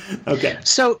good. Okay.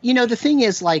 So the thing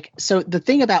is, the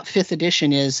thing about 5th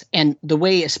edition is, and the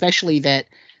way especially that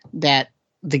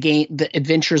the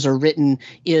adventures are written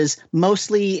is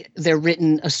mostly they're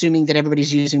written assuming that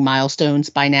everybody's using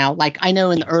milestones by now. I know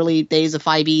in the early days of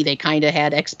 5e, they kind of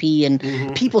had XP,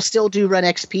 and people still do run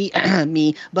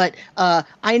XP, but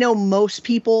I know most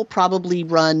people probably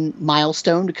run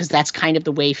milestone, because that's kind of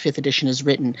the way 5th edition is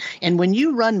written. And when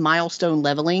you run milestone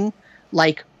leveling,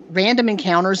 random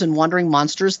encounters and wandering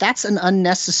monsters, that's an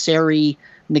unnecessary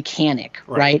mechanic,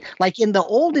 right? In the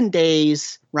olden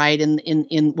days, right,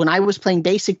 in when I was playing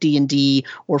basic D&D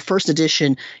or 1st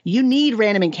edition, you need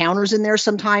random encounters in there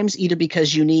sometimes, either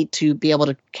because you need to be able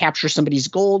to capture somebody's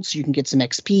gold so you can get some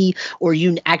XP, or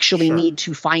you actually need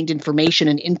to find information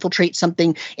and infiltrate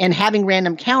something, and having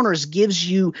random encounters gives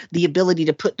you the ability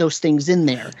to put those things in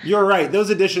there. You're right. Those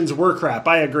editions were crap.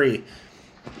 I agree.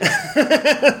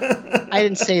 I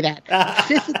didn't say that.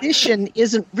 5th edition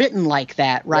isn't written like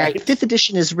that, right? 5th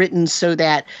edition is written so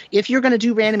that if you're going to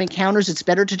do random encounters, it's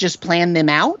better to just plan them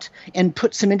out and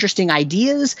put some interesting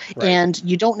ideas, and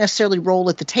you don't necessarily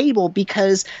roll at the table,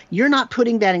 because you're not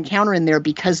putting that encounter in there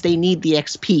because they need the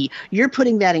XP. You're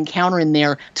putting that encounter in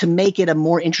there to make it a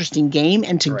more interesting game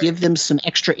and to give them some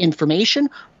extra information,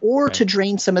 or to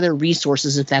drain some of their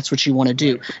resources if that's what you want to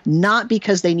do, not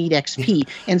because they need XP.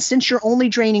 And since you're only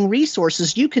draining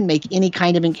resources, you can make any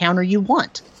kind of encounter you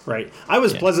want. Right. I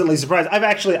was pleasantly surprised.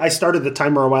 I started the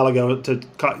timer a while ago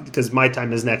because my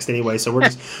time is next anyway. So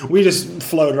we just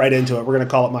flowed right into it. We're going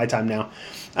to call it my time now,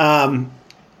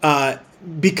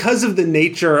 because of the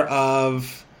nature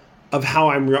of how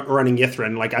I'm running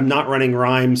Ythryn. I'm not running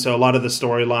Rime, so a lot of the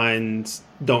storylines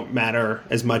don't matter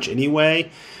as much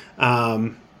anyway.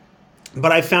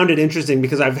 But I found it interesting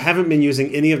because I haven't been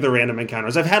using any of the random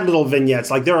encounters. I've had little vignettes,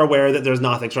 they're aware that there's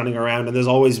Nothics running around, and there's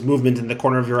always movement in the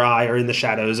corner of your eye or in the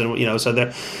shadows, and so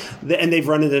they've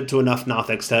run into enough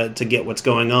Nothics to get what's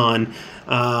going on.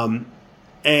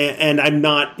 And I'm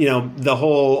not, the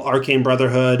whole Arcane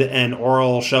Brotherhood and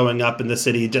Auril showing up in the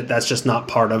city, that's just not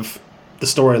part of the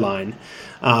storyline.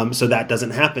 So that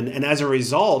doesn't happen. And as a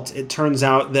result, it turns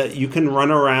out that you can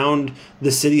run around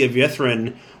the city of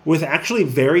Ythryn with actually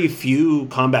very few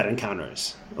combat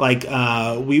encounters.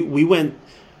 We went,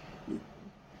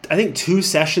 I think, 2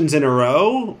 sessions in a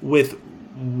row with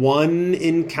 1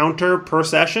 encounter per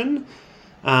session.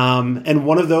 And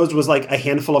one of those was a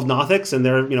handful of Nothics, and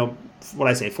they're,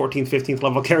 14th, 15th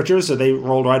level characters, so they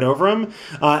rolled right over them.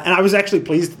 And I was actually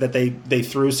pleased that they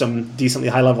threw some decently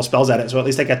high level spells at it, so at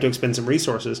least I got to expend some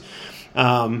resources.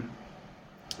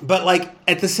 But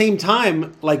at the same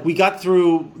time, we got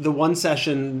through the one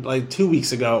session 2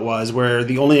 weeks ago it was, where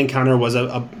the only encounter was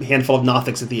a handful of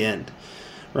Nothics at the end,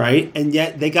 right? And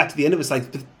yet they got to the end of it,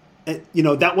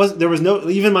 there was no,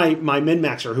 even my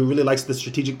min-maxer who really likes the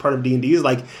strategic part of D&D is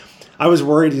I was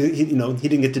worried he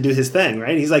didn't get to do his thing,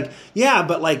 right? He's yeah,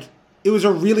 but it was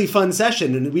a really fun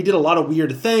session, and we did a lot of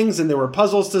weird things, and there were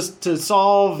puzzles to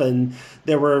solve, and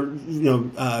there were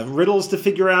riddles to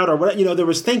figure out, or what, there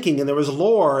was thinking, and there was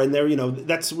lore, and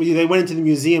that's when they went into the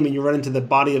museum, and you run into the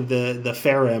body of the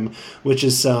Farim, which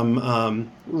is some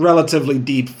relatively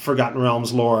deep Forgotten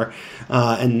Realms lore,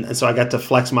 and so I got to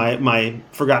flex my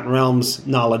Forgotten Realms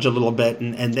knowledge a little bit,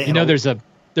 and they there's a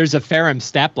there's a Ferrum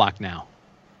stat block now.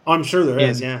 Oh, I'm sure there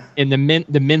is. Yeah. In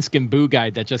the Minsk and Boo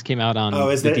guide that just came out on the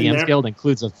DM's Guild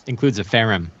includes a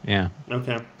Ferrum. Yeah.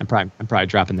 Okay. I'm probably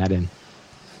dropping that in.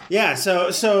 Yeah.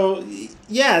 So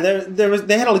yeah,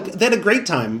 they had a great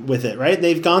time with it, right?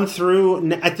 They've gone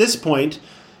through at this point.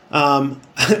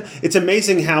 It's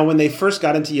amazing how when they first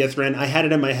got into Ythryn, I had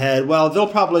it in my head, well, they'll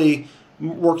probably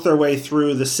work their way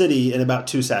through the city in about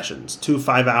 2 sessions, 2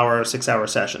 5-hour, 6-hour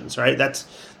sessions, right? That's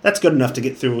good enough to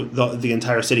get through the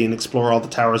entire city and explore all the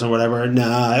towers and whatever.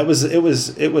 Nah, it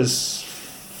was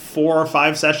 4 or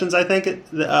 5 sessions, I think,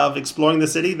 of exploring the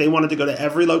city. They wanted to go to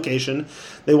every location.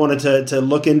 They wanted to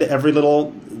look into every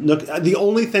little nook. The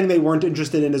only thing they weren't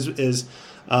interested in is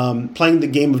playing the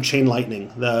game of Chain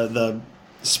Lightning, the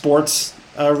sports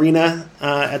arena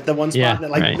at the one spot.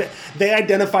 Yeah, They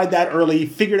identified that early,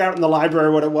 figured out in the library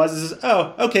what it was. Is,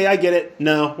 oh, okay, I get it.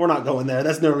 No, we're not going there.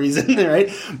 That's no reason, right?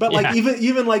 But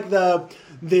even like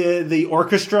the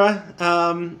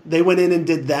orchestra, they went in and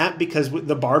did that because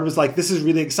the bard was like, this is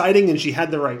really exciting, and she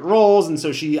had the right roles, and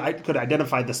so I could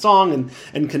identify the song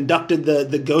and conducted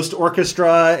the ghost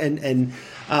orchestra, and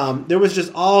there was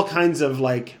just all kinds of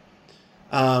like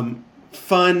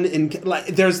fun. And like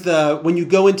there's when you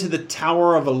go into the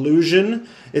Tower of Illusion,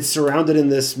 it's surrounded in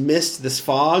this mist, this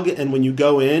fog, and when you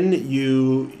go in,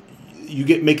 you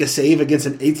make a save against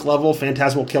an 8th level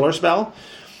Phantasmal Killer spell.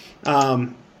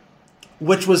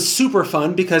 Which was super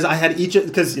fun because I had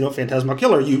because Phantasmal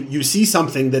Killer, you see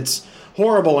something that's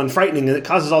horrible and frightening and it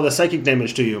causes all the psychic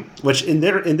damage to you. Which in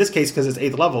this case, because it's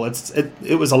 8th level,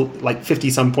 it was like 50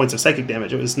 some points of psychic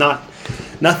damage. It was not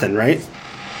nothing, right?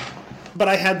 But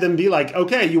I had them be like,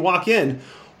 okay, you walk in,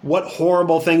 what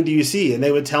horrible thing do you see? And they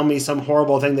would tell me some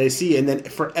horrible thing they see. And then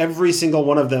for every single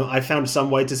one of them, I found some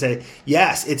way to say,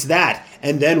 yes, it's that.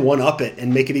 And then one-up it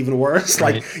and make it even worse.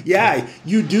 Right. Like, yeah,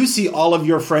 you do see all of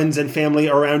your friends and family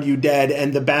around you dead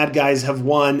and the bad guys have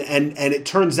won. And it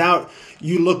turns out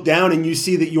you look down and you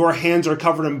see that your hands are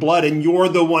covered in blood and you're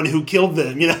the one who killed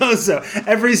them, So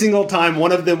every single time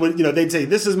one of them would, they'd say,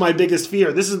 this is my biggest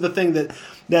fear. This is the thing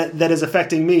that is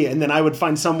affecting me. And then I would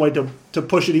find some way to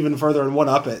push it even further and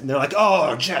one-up it. And they're like,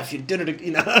 oh, Jeff, you did it,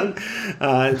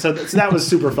 so that was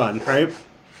super fun, right?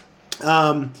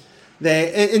 So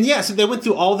they went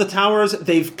through all the towers.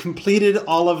 They've completed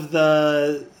all of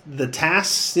the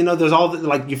tasks. There's all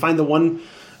you find the one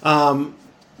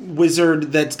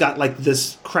wizard that's got like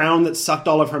this crown that sucked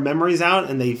all of her memories out,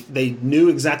 and they knew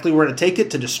exactly where to take it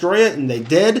to destroy it, and they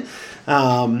did.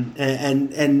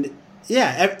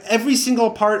 Yeah, every single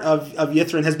part of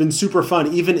Ythryn has been super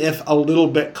fun, even if a little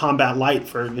bit combat light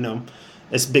for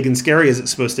as big and scary as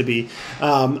it's supposed to be.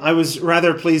 I was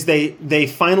rather pleased they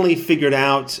finally figured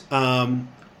out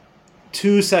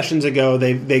 2 sessions ago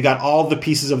they got all the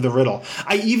pieces of the riddle.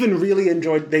 I even really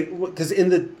enjoyed because in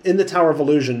the Tower of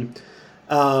Illusion,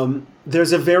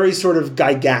 there's a very sort of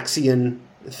Gygaxian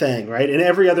thing, right? In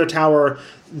every other tower,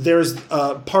 there's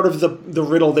part of the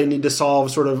riddle they need to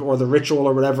solve, sort of, or the ritual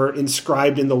or whatever,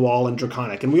 inscribed in the wall in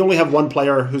Draconic. And we only have one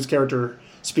player whose character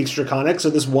speaks Draconic, so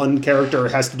this one character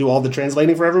has to do all the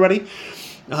translating for everybody.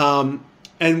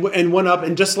 And one up,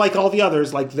 and just like all the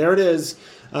others, like there it is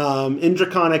in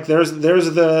Draconic. There's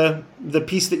the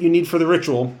piece that you need for the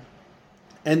ritual,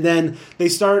 and then they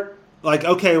start. Like,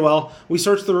 okay, well, we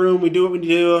search the room, we do what we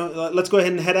do, let's go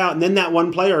ahead and head out. And then that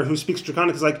one player who speaks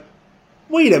Draconic is like,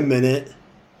 wait a minute,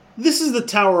 this is the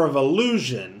Tower of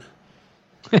Illusion,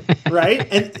 right?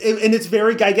 And it's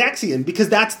very Gygaxian, because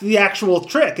that's the actual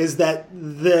trick, is that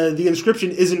the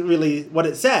inscription isn't really what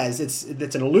it says.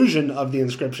 It's an illusion of the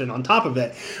inscription on top of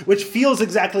it, which feels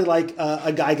exactly like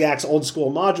a Gygax old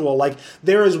school module. Like,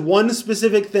 there is one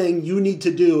specific thing you need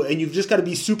to do, and you've just got to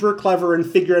be super clever and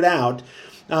figure it out.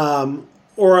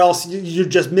 Or else you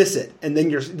just miss it, and then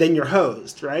you're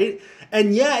hosed, right?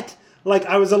 And yet, like,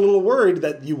 I was a little worried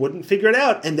that you wouldn't figure it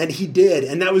out, and then he did,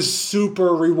 and that was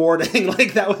super rewarding.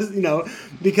 Like, that was,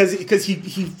 because he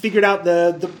figured out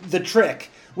the trick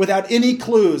without any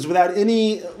clues, without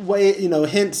any way,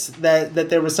 hints that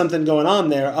there was something going on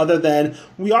there, other than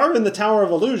we are in the Tower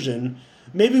of Illusion.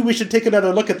 Maybe we should take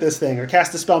another look at this thing or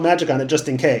cast a spell magic on it just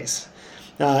in case.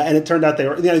 And it turned out they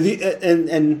were,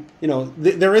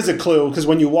 there is a clue, because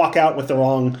when you walk out with the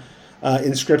wrong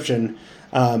inscription,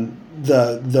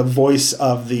 the voice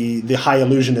of the High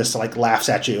Illusionist like laughs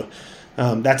at you.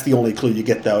 That's the only clue you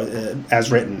get, though,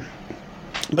 as written.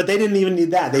 But they didn't even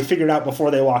need that. They figured it out before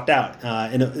they walked out,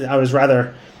 and I was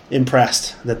rather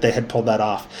impressed that they had pulled that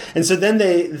off. And so then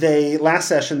they last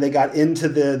session they got into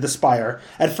the spire.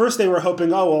 At first they were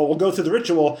hoping, oh well, we'll go through the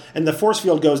ritual and the force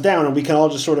field goes down and we can all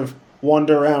just sort of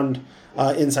wander around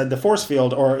inside the force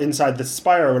field or inside the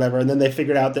spire or whatever. And then they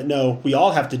figured out that no, we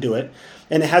all have to do it.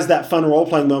 And it has that fun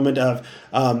role-playing moment of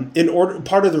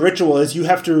part of the ritual is you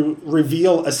have to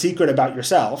reveal a secret about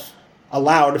yourself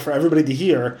aloud for everybody to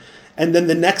hear. And then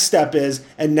the next step is,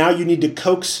 and now you need to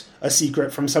coax a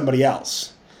secret from somebody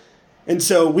else. And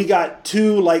so we got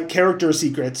 2 like character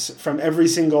secrets from every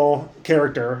single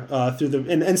character through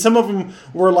and some of them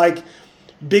were like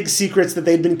big secrets that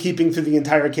they'd been keeping through the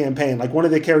entire campaign. Like one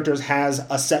of the characters has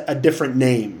a different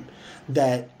name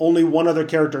that only one other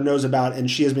character knows about, and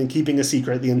she has been keeping a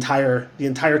secret the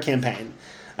entire campaign,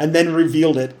 and then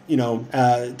revealed it, in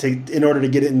order to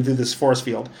get it into this force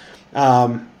field.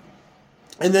 And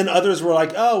then others were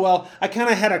like, oh, well, I kind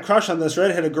of had a crush on this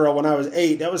redheaded girl when I was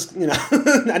 8. That was,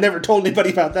 I never told anybody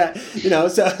about that,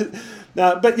 so...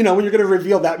 but, when you're going to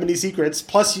reveal that many secrets,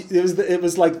 plus it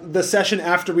was like the session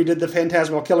after we did the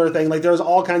Phantasmal Killer thing, like there was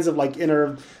all kinds of like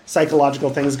inner psychological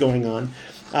things going on.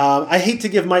 I hate to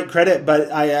give Mike credit,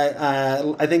 but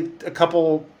I think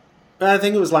I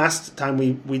think it was last time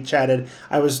we chatted,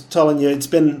 I was telling you it's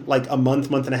been like a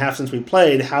month and a half since we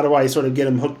played. How do I sort of get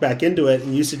him hooked back into it?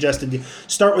 And you suggested you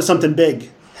start with something big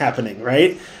happening,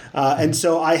 right? And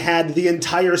so I had the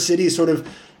entire city sort of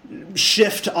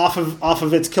shift off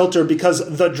of its kilter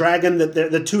because the dragon the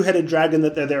 2-headed dragon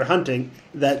that they're hunting,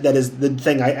 that is the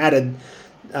thing I added.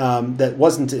 That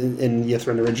wasn't in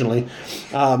Ythryn originally,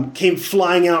 came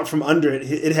flying out from under it.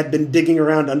 It had been digging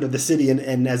around under the city,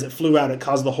 and as it flew out, it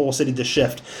caused the whole city to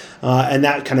shift, and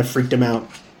that kind of freaked him out,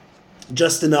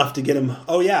 just enough to get him.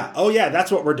 Oh yeah, that's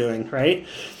what we're doing, right?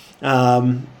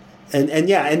 And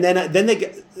then they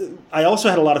get. I also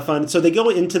had a lot of fun. So you go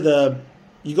into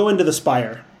the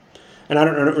spire, and I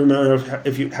don't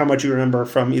remember how much you remember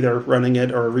from either running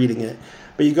it or reading it,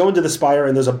 but you go into the spire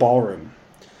and there's a ballroom.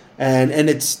 And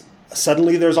it's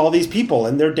suddenly there's all these people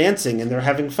and they're dancing and they're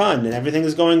having fun and everything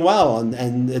is going well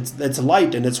and it's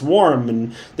light and it's warm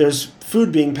and there's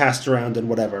food being passed around and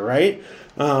whatever, right?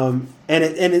 And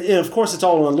of course it's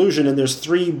all an illusion, and there's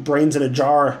 3 brains in a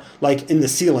jar like in the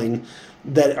ceiling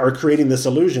that are creating this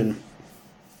illusion.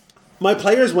 My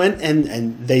players went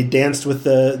and they danced with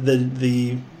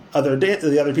the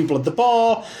other people at the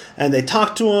ball, and they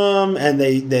talked to them, and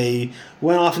they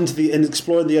went off and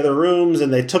explored the other rooms,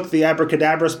 and they took the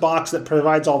Abracadabras box that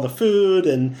provides all the food,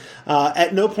 and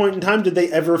at no point in time did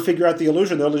they ever figure out the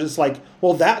illusion. They were just like,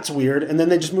 well, that's weird, and then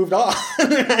they just moved on.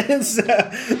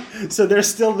 So there's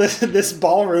still this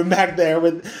ballroom back there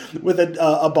with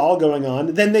a ball going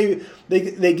on. Then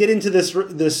they get into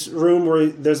this room where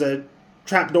there's a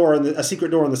trap door and a secret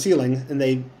door on the ceiling, and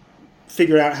they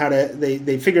figured out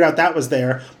they figured out that was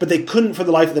there, but they couldn't for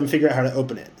the life of them figure out how to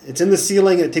open it. It's in the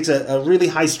ceiling, and it takes a really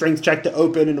high strength check to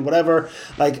open and whatever.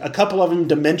 Like a couple of them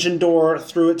dimension door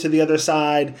through it to the other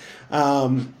side. So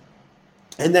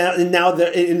you're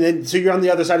on the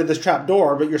other side of this trap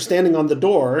door, but you're standing on the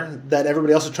door that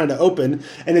everybody else is trying to open,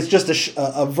 and it's just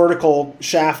a vertical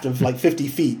shaft of like 50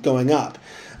 feet going up.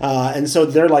 And so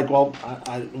they're like, well,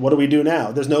 what do we do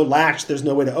now? There's no latch. There's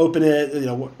no way to open it.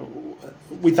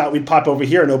 We thought we'd pop over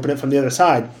here and open it from the other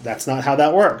side. That's not how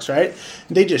that works, right?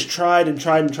 They just tried, and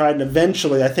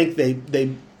eventually I think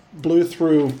they blew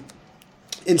through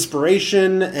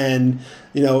inspiration and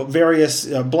various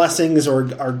blessings or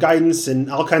guidance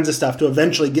and all kinds of stuff to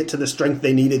eventually get to the strength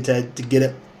they needed to get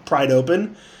it pried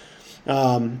open.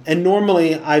 And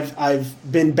normally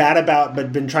I've been bad about,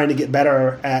 but been trying to get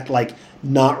better at like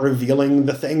not revealing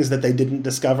the things that they didn't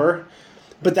discover.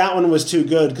 But that one was too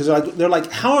good because they're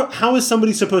like, how is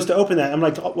somebody supposed to open that? I'm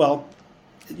like, oh, well,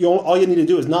 all you need to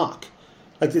do is knock.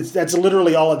 Like that's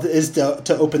literally all it is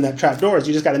to open that trap door. Is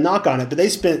you just got to knock on it. But they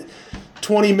spent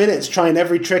 20 minutes trying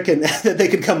every trick that they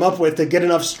could come up with to get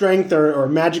enough strength or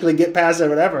magically get past it or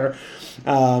whatever.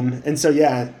 And so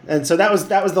that was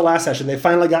the last session. They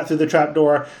finally got through the trap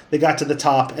door. They got to the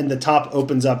top, and the top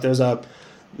opens up.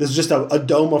 There's just a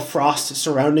dome of frost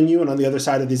surrounding you, and on the other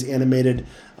side of these animated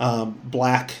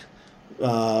black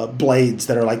blades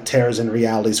that are like tears in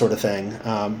reality sort of thing.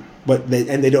 But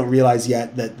they don't realize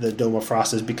yet that the dome of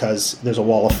frost is because there's a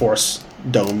wall of force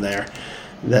dome there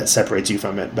that separates you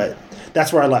from it. But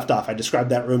that's where I left off. I described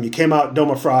that room. You came out,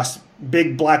 dome of frost,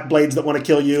 big black blades that want to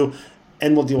kill you,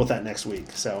 and we'll deal with that next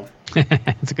week. So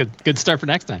it's a good start for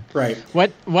next time. Right.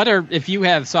 What are, if you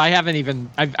have, so I haven't even,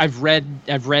 I've read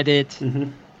it. Mm-hmm.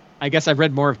 I guess I've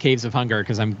read more of Caves of Hunger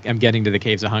because I'm getting to the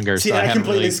Caves of Hunger. See, so I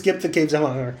completely skipped the Caves of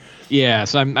Hunger. Yeah,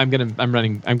 so I'm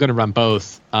gonna run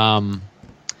both.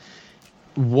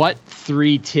 What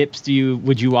 3 tips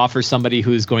would you offer somebody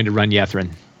who's going to run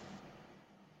Ythryn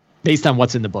based on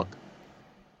what's in the book?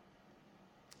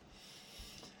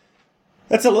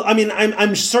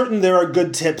 I'm certain there are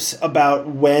good tips about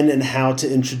when and how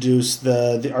to introduce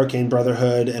the Arcane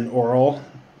Brotherhood and Auril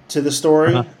to the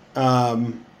story.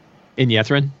 In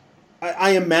Ythryn?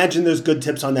 I imagine there's good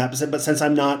tips on that, but since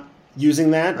I'm not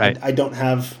using that, right. I don't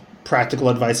have practical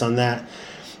advice on that.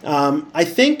 I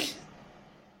think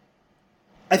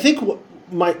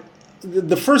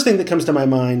the first thing that comes to my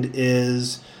mind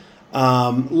is,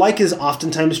 like is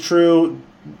oftentimes true,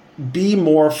 be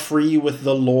more free with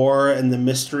the lore and the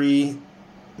mystery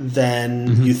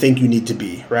than you think you need to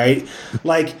be, right?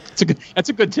 Like that's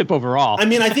a good tip overall. I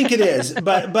mean, I think it is,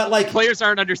 but like players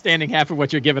aren't understanding half of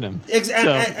what you're giving them.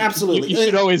 Absolutely, you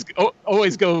should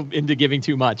always go into giving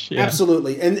too much. Yeah.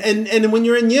 Absolutely, and when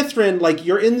you're in Ythryn, like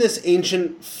you're in this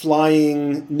ancient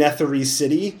flying Netherese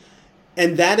city.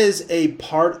 And that is a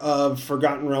part of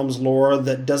Forgotten Realms lore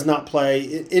that does not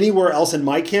play anywhere else in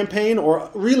my campaign, or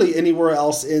really anywhere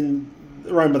else in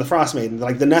Rime of the Frostmaiden.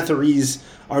 Like the Netherese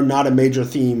are not a major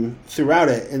theme throughout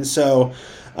it, and so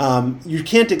you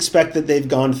can't expect that they've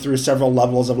gone through several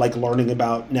levels of like learning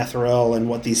about Netheril and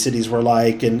what these cities were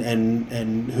like,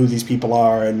 and who these people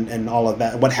are, and all of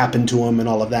that, what happened to them, and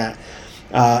all of that.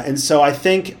 And so I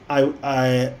think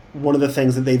I one of the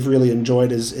things that they've really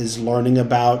enjoyed is learning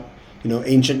about, you know,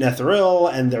 ancient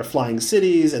Netheril and their flying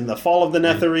cities and the fall of the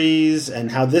Netherese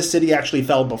and how this city actually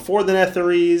fell before the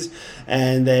Netherese.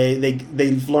 And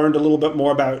they've learned a little bit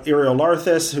more about Iriel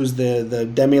Larthus, who's the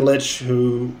demi-lich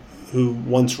who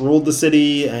once ruled the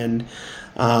city, and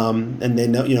they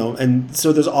know, you know, and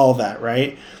so there's all that,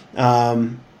 right?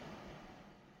 I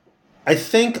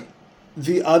think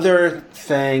the other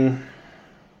thing,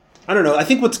 I don't know, I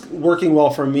think what's working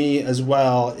well for me as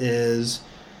well is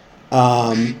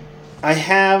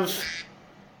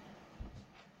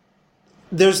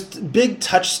there's big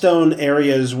touchstone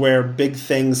areas where big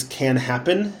things can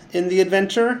happen in the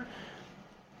adventure,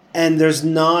 and there's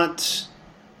not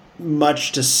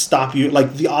much to stop you,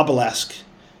 like the obelisk.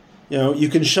 You know, you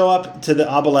can show up to the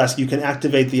obelisk, you can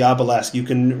activate the obelisk, you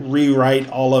can rewrite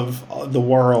all of the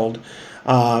world,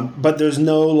 but there's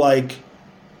no like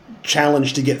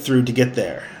challenge to get through to get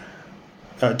there,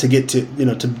 to get to, you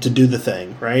know, to do the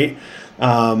thing, right?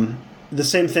 The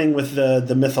same thing with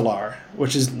the Mythallar,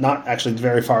 which is not actually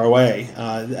very far away.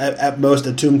 At most,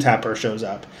 a Tomb Tapper shows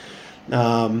up, you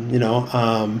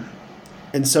know,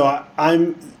 and so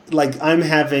I'm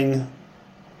having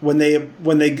when they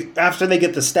after they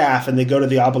get the staff and they go to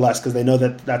the obelisk because they know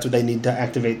that that's what they need to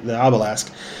activate the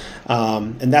obelisk,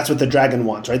 and that's what the dragon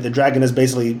wants, right? The dragon is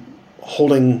basically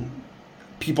holding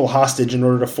people hostage in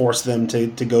order to force them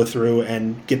to go through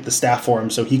and get the staff for him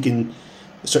so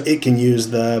it can use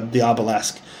the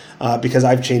obelisk, because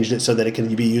I've changed it so that it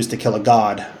can be used to kill a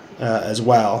god as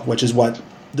well, which is what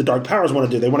the Dark Powers want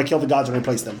to do. They want to kill the gods and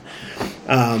replace them.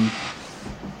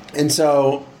 And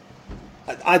so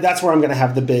that's where I'm going to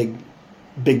have the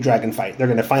big dragon fight. They're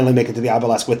going to finally make it to the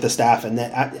obelisk with the staff, and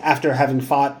then after having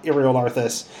fought Iriel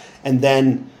Larthus, and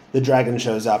then the dragon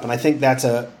shows up. And I think that's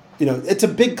it's a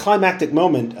big climactic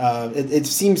moment. It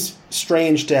seems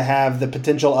strange to have the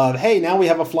potential of, hey, now we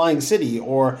have a flying city,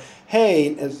 or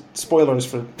hey, spoilers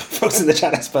for folks in the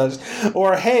chat, I suppose,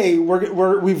 or hey,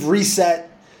 we've reset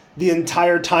the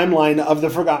entire timeline of the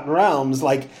Forgotten Realms.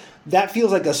 Like, that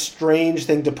feels like a strange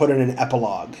thing to put in an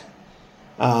epilogue.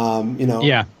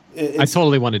 Yeah, I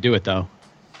totally want to do it though.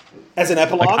 As an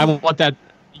epilogue, like, I want that.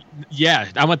 Yeah,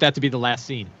 I want that to be the last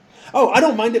scene. Oh, I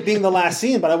don't mind it being the last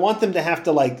scene, but I want them to have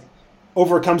to like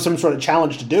overcome some sort of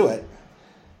challenge to do it.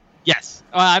 Yes.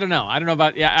 I don't know.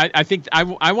 About. Yeah, I think I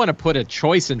want to put a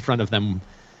choice in front of them.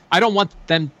 I don't want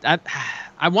them.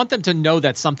 I want them to know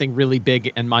that something really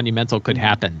big and monumental could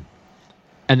happen,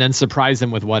 and then surprise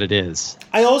them with what it is.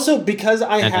 I also, because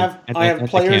I have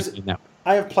players.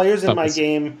 I have players in my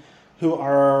game who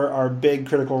are big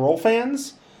Critical Role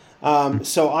fans.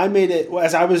 So I made it,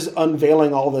 as I was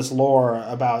unveiling all this lore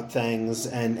about things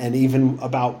and even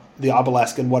about the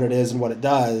obelisk and what it is and what it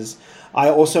does, I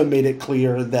also made it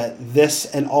clear that this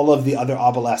and all of the other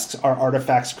obelisks are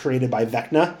artifacts created by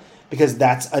Vecna, because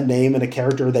that's a name and a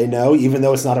character they know, even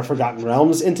though it's not a Forgotten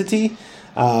Realms entity.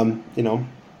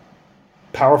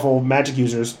 Powerful magic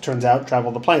users, turns out,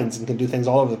 travel the planes and can do things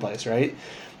all over the place, right?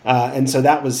 And so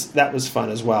that was fun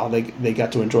as well. They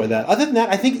got to enjoy that. Other than that,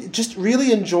 I think just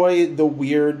really enjoy the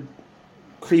weird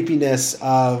creepiness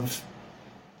of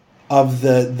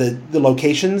the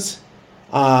locations.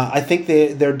 I think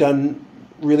they're done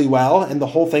really well, and the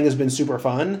whole thing has been super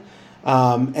fun.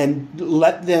 And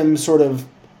let them sort of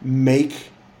make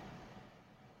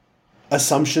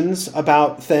assumptions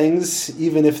about things,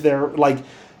 even if they're like,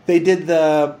 they did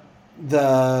the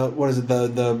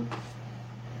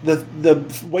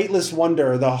the Weightless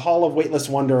Wonder, the Hall of Weightless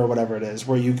Wonder or whatever it is,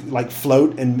 where you like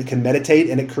float and can meditate,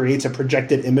 and it creates a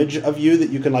projected image of you that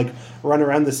you can like run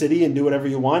around the city and do whatever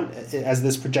you want as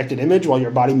this projected image while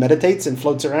your body meditates and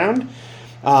floats around.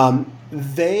 One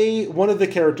of the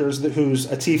characters who's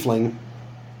a tiefling,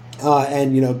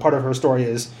 and part of her story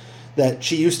is that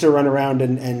she used to run around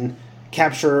and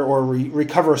capture or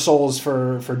recover souls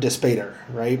for Dispater,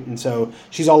 right? And so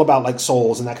she's all about like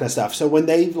souls and that kind of stuff. So when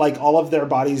they like all of their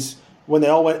bodies, when they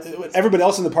all went, everybody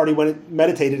else in the party went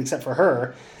meditated except for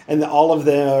her, and all of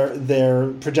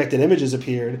their projected images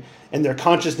appeared, and their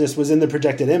consciousness was in the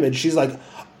projected image. She's like,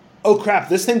 oh crap,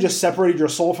 this thing just separated your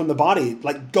soul from the body.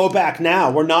 Like, go back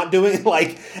now. We're not doing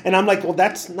and I'm like, well,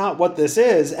 that's not what this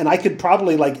is. And I could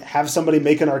probably like have somebody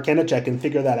make an Arcana check and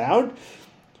figure that out.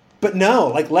 But no,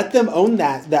 like let them own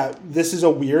that this is a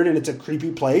weird and it's a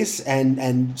creepy place,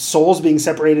 and souls being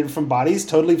separated from bodies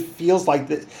totally feels like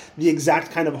the exact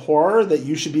kind of horror that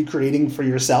you should be creating for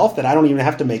yourself that I don't even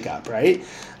have to make up, right?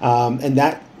 And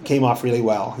that came off really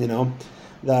well,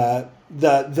 The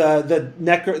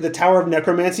Tower of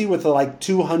Necromancy with the like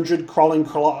 200 crawling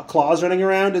claws running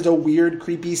around is a weird,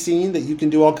 creepy scene that you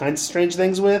can do all kinds of strange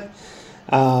things with.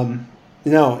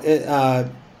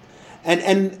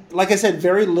 And like I said,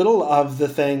 very little of the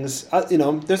things.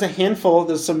 There's a handful.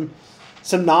 There's some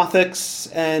Nothics,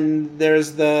 and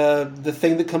there's the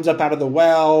thing that comes up out of the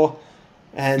well,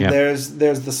 and there's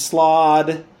the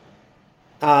Slod.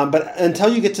 But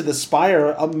until you get to the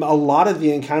Spire, a lot of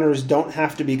the encounters don't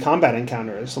have to be combat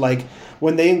encounters. Like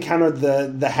when they encountered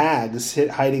the hags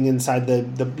hiding inside the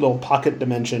little pocket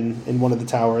dimension in one of the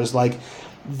towers, like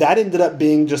that ended up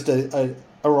being just a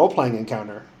role playing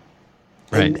encounter.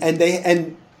 Right.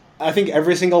 And I think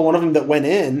every single one of them that went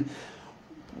in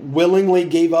willingly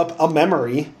gave up a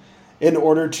memory in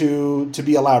order to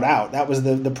be allowed out. That was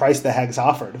the price the hags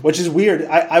offered, which is weird.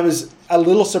 I was a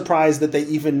little surprised that they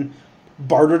even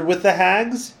bartered with the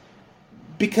hags,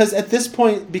 because at this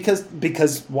point, because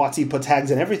WotC puts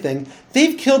hags in everything,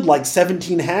 they've killed like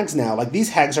 17 hags now. Like these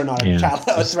hags are not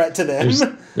a threat to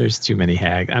them. There's too many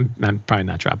hags. I'm probably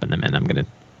not dropping them in. I'm going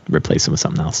to replace them with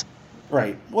something else.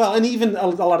 Right. Well, and even a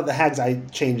lot of the hags I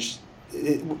changed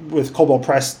with Kobold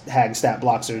Press hag stat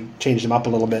blocks, or changed them up a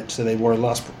little bit so they were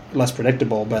less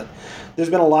predictable. But there's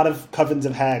been a lot of covens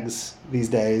of hags these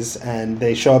days, and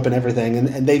they show up in everything.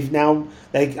 And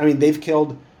they've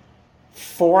killed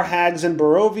 4 hags in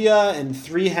Barovia and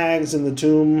 3 hags in the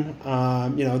tomb.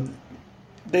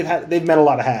 They've met a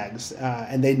lot of hags,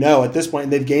 and they know at this point,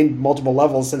 and they've gained multiple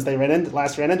levels since they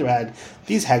last ran into a hag.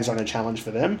 These hags aren't a challenge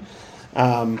for them.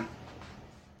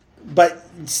 But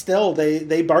still,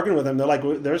 they bargain with them. They're like,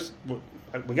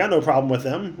 we got no problem with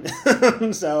them.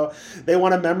 So they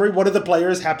want a memory. One of the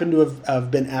players happened to have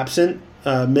been absent,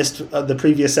 missed the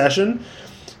previous session.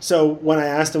 So when I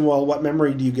asked him, well, what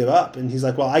memory do you give up? And he's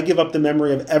like, well, I give up the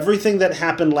memory of everything that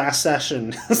happened last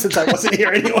session since I wasn't here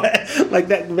anyway. Like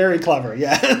that, very clever,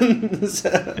 yeah.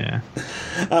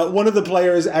 One of the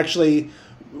players actually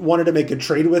wanted to make a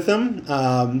trade with him.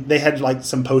 They had like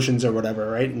some potions or whatever,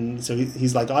 right? And so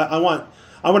he's like,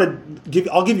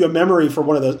 I'll give you a memory for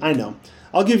one of those. I know.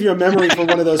 I'll give you a memory for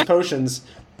one of those potions.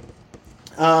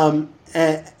 And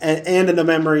a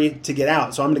memory to get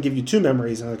out. So I'm going to give you 2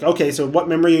 memories. And I'm like, okay, so what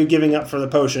memory are you giving up for the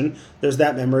potion? There's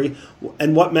that memory.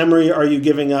 And what memory are you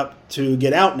giving up to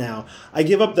get out now? I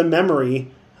give up the memory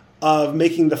of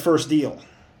making the first deal.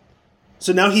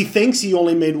 So now he thinks he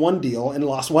only made 1 deal and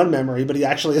lost 1 memory, but he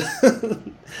actually...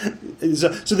 so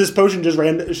this potion just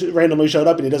randomly showed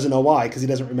up, and he doesn't know why, because he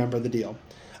doesn't remember the deal.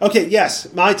 Okay,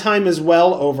 yes, my time is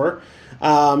well over,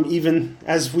 even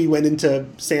as we went into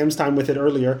Sam's time with it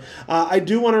earlier. I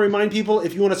do want to remind people,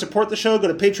 if you want to support the show, go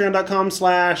to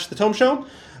patreon.com/The Tome Show.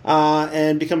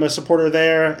 And become a supporter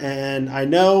there. And I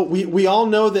know, we all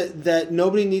know that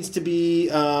nobody needs to be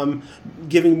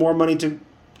giving more money to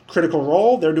Critical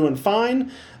Role. They're doing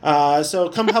fine. So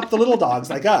come help the little dogs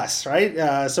like us,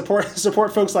 right?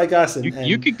 Support folks like us. And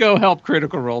you could go help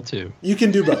Critical Role too. You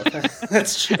can do both.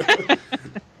 That's true.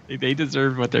 They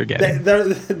deserve what they're getting.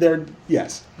 They're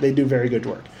yes, they do very good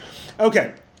work.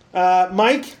 Okay,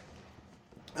 Mike.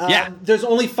 There's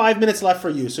only 5 minutes left for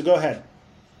you, so go ahead.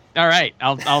 All right,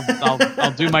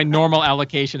 I'll do my normal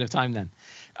allocation of time then.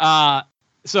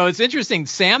 So it's interesting.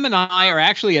 Sam and I are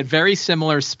actually at very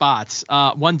similar spots.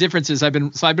 One difference is I've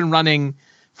been running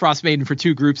Frostmaiden for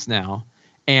 2 groups now,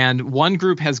 and one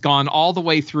group has gone all the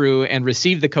way through and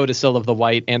received the Codicil of the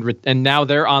White, and now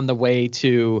they're on the way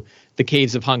to the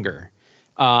Caves of Hunger.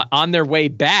 On their way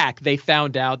back, they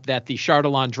found out that the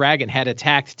Chardalon dragon had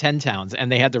attacked 10 towns,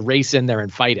 and they had to race in there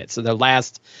and fight it. So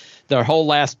their whole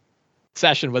last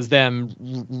session was them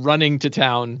running to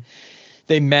town.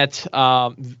 They met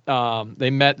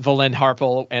Valen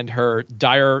Harpel and her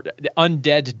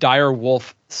undead dire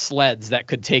wolf sleds that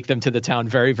could take them to the town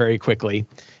very, very quickly.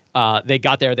 They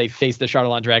got there, they faced the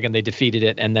Chardalon dragon, they defeated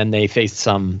it, and then they faced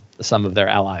some of their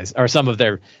allies, or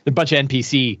the bunch of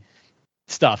NPC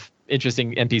stuff,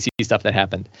 interesting NPC stuff that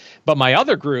happened. But my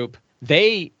other group,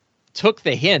 they took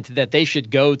the hint that they should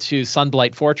go to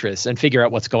Sunblight Fortress and figure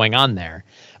out what's going on there.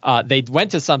 They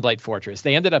went to Sunblight Fortress.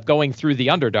 They ended up going through the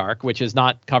Underdark, which is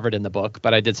not covered in the book,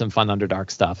 but I did some fun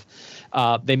Underdark stuff.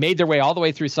 They made their way all the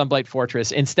way through Sunblight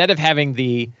Fortress. Instead of having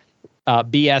the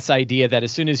BS idea that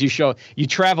as soon as you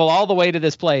travel all the way to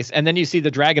this place and then you see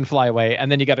the dragon fly away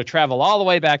and then you got to travel all the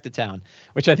way back to town,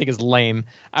 which I think is lame.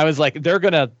 I was like,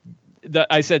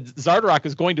 I said Zardarok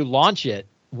is going to launch it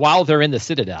while they're in the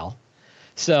Citadel.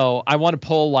 So I want to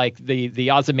pull like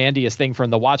the Ozymandias thing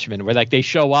from The Watchmen, where like they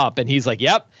show up and he's like,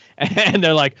 "Yep," and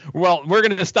they're like, "Well, we're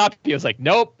going to stop you." It's like,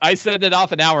 "Nope, I sent it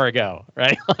off an hour ago,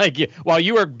 right? Like while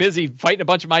you were busy fighting a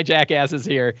bunch of my jackasses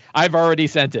here, I've already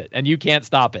sent it, and you can't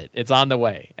stop it. It's on the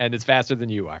way, and it's faster than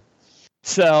you are."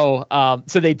 So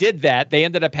they did that. They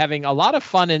ended up having a lot of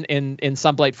fun in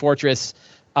Sunblight Fortress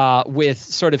with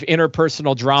sort of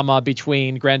interpersonal drama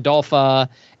between Grandolpha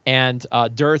and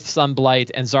Dirth Sunblight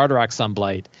and Zardarok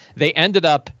Sunblight. They ended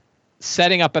up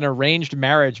setting up an arranged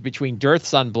marriage between Dirth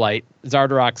Sunblight,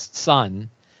 Zardarok's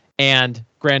son, and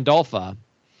Grandolpha,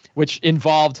 which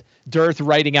involved Dirth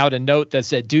writing out a note that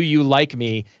said, "Do you like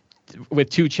me?" with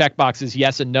 2 checkboxes,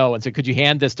 yes and no. And so, could you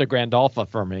hand this to Grandolpha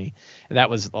for me? And that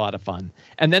was a lot of fun.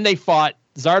 And then they fought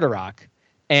Zardarok,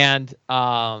 and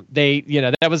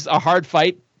that was a hard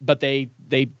fight, but they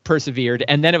persevered.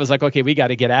 And then it was like, okay, we got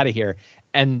to get out of here.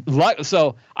 And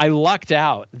so I lucked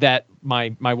out that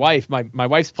my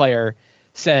wife's player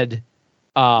said,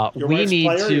 "We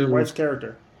need to." Your wife's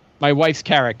character. My wife's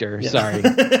character. Yeah. Sorry,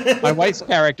 my wife's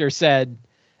character said,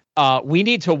 "We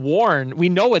need to warn. We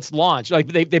know it's launched. Like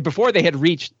they before they had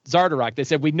reached Zardarok, they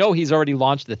said we know he's already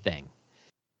launched the thing.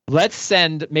 Let's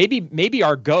send maybe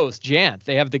our ghost Janth.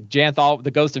 They have the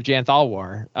ghost of Janth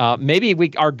Alwar.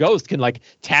 Maybe our ghost can like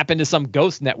tap into some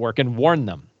ghost network and warn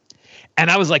them." And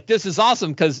I was like, this is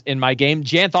awesome, because in my game,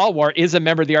 Janth Alwar is a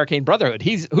member of the Arcane Brotherhood.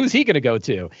 Who's he going to go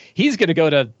to? He's going to go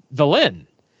to Valen,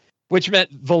 which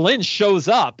meant Valen shows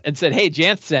up and said, "Hey,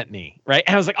 Janth sent me," right?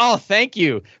 And I was like, oh, thank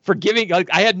you for giving. Like,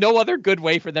 I had no other good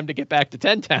way for them to get back to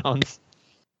 10 towns.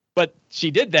 But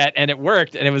she did that, and it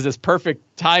worked, and it was this perfect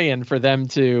tie-in for them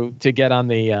to get on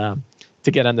the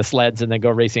sleds and then go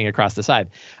racing across the side.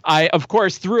 I, of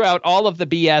course, threw out all of the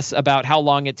BS about how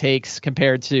long it takes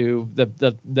compared to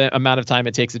the amount of time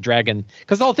it takes a dragon,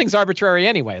 because the whole thing's arbitrary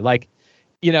anyway. Like,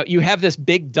 you have this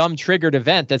big dumb triggered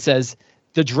event that says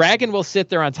the dragon will sit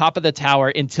there on top of the tower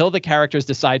until the characters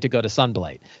decide to go to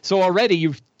Sunblight. So already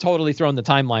you've totally thrown the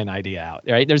timeline idea out,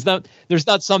 right? There's not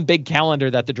some big calendar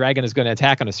that the dragon is going to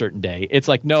attack on a certain day. It's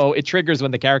like, no, it triggers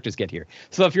when the characters get here.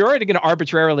 So if you're already going to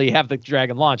arbitrarily have the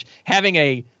dragon launch,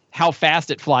 having how fast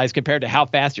it flies compared to how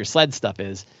fast your sled stuff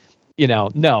is,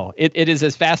 no, it is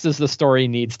as fast as the story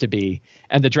needs to be,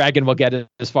 and the dragon will get it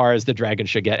as far as the dragon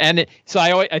should get. And so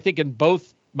I think in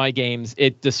both my games,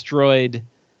 it destroyed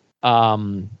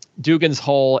Dugan's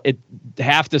Hole. It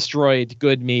half destroyed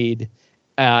Goodmead,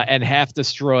 and half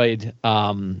destroyed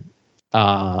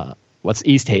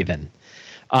East Haven.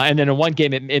 And then in one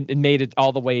game, it made it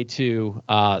all the way to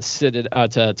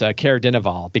Caer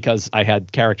Dineval, because I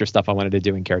had character stuff I wanted to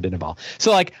do in Caer Dineval.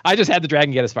 So like I just had the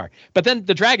dragon get as far. But then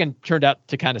the dragon turned out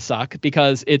to kind of suck,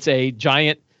 because it's a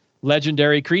giant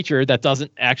legendary creature that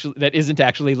isn't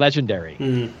actually legendary.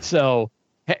 Mm. So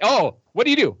what do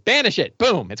you do? Banish it.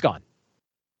 Boom, it's gone.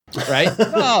 Right?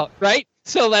 Right?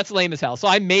 So that's lame as hell. So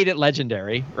I made it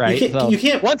legendary, right? You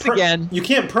can't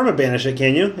perma-banish it,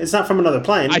 can you? It's not from another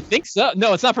plane. I think so.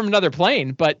 No, it's not from another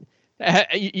plane, but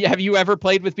have you ever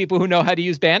played with people who know how to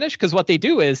use banish? Because what they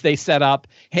do is they set up,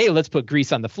 hey, let's put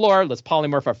grease on the floor. Let's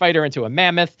polymorph our fighter into a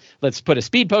mammoth. Let's put a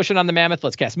speed potion on the mammoth.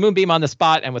 Let's cast Moonbeam on the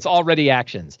spot. And it's already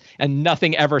actions. And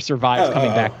nothing ever survives coming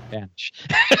back from banish.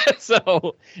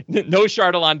 So no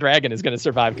Chardalon dragon is going to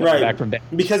survive coming back from banish.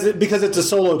 Because it's a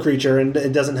solo creature and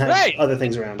it doesn't have other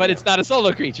things around. But it's not a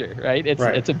solo creature, right?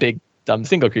 It's a big dumb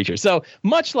single creature. So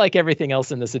much like everything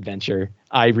else in this adventure,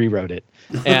 I rewrote it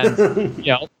and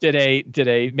did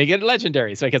a make it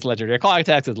legendary. So it gets legendary claw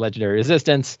attacks, it's legendary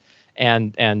resistance,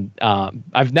 and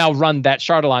I've now run that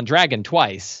Chardalon dragon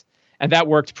twice, and that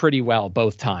worked pretty well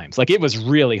both times. Like it was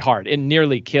really hard. It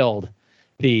nearly killed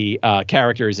the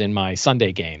characters in my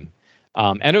Sunday game.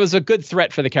 And it was a good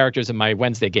threat for the characters in my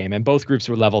Wednesday game, and both groups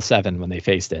were level 7 when they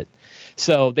faced it.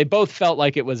 So they both felt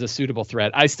like it was a suitable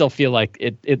threat. I still feel like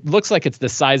it looks like it's the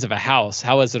size of a house.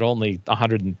 How is it only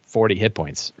 140 hit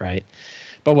points, right?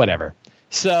 But whatever.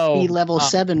 So be level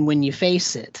 7 when you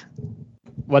face it.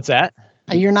 What's that?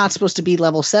 You're not supposed to be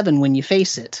level 7 when you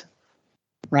face it,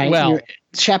 right? Well,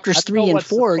 chapters 3 and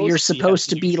 4, you're supposed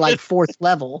to be like 4th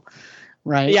level,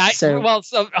 right? Yeah.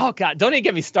 Oh God, don't even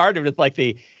get me started with like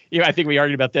the. I think we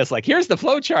argued about this. Like, here's the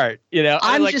flow chart.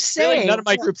 I'm just saying. Really, none of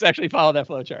my groups actually follow that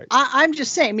flow chart. I'm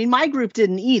just saying. I mean, my group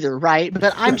didn't either, right?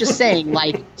 But I'm just saying,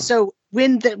 like, so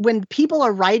when people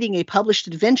are writing a published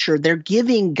adventure, they're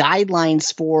giving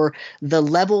guidelines for the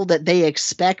level that they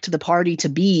expect the party to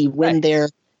be when they're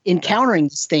encountering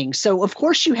this thing. So of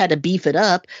course you had to beef it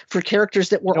up for characters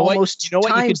that were almost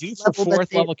what you could do for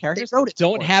 4th level characters?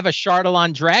 Don't have a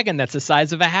Chardalon dragon that's the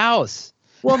size of a house.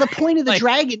 Well, the point of the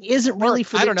dragon isn't really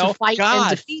for them to fight and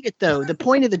defeat it, though. The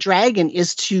point of the dragon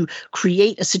is to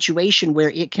create a situation where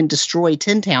it can destroy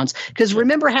 10 towns. Because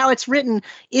remember how it's written,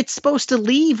 it's supposed to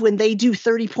leave when they do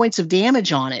 30 points of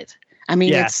damage on it. I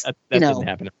mean, that doesn't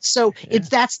happen. So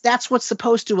that's what's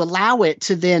supposed to allow it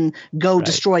to then go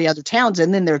destroy other towns,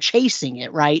 and then they're chasing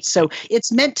it, right? So it's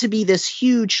meant to be this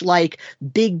huge, like,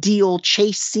 big deal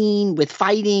chase scene with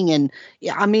fighting, and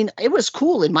I mean, it was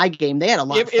cool in my game. They had a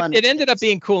lot of fun. It ended up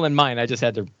being cool in mine. I just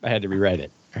had to rewrite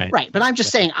it. Right, but I'm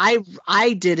just saying,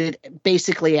 I did it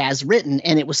basically as written,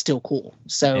 and it was still cool.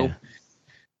 So,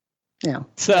 Anyway,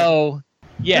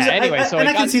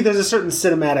 I can see there's a certain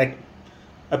cinematic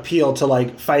appeal to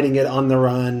like fighting it on the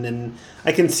run, and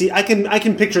I can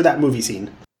picture that movie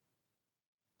scene.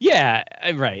 Yeah,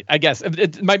 right. I guess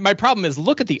my problem is,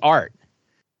 look at the art,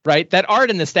 right? That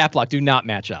art and the stat block do not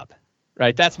match up,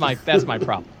 right? That's my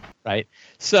problem, right?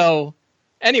 So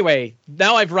anyway,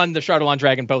 now I've run the Chardalon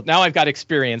Dragon both. Now I've got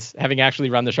experience having actually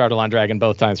run the Chardalon Dragon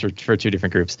both times for 2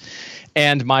 different groups,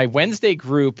 and my Wednesday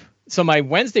group. So my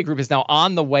Wednesday group is now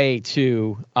on the way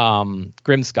to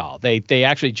Grimskull. They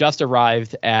actually just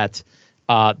arrived at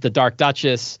the Dark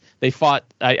Duchess. They fought.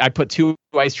 I put 2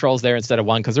 ice trolls there instead of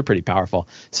 1 because they're pretty powerful.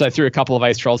 So I threw a couple of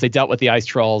ice trolls. They dealt with the ice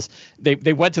trolls. They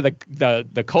went to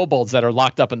the kobolds that are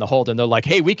locked up in the hold, and they're like,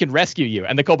 "Hey, we can rescue you."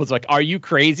 And the kobolds are like, "Are you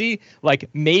crazy? Like,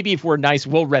 maybe if we're nice,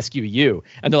 we'll rescue you."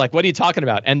 And they're like, "What are you talking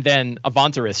about?" And then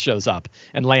Avantaris shows up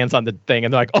and lands on the thing,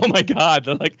 and they're like, "Oh my God!"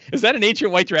 They're like, "Is that an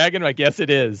ancient white dragon?" I'm like, "Yes, it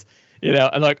is."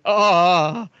 And like,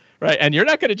 oh, right. And you're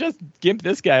not going to just gimp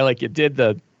this guy like you did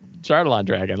the Chardalon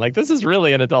dragon. Like, this is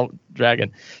really an adult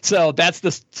dragon. So that's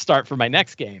the start for my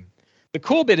next game. The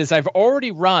cool bit is I've already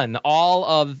run all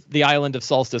of the Island of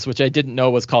Solstice, which I didn't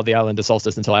know was called the Island of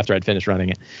Solstice until after I'd finished running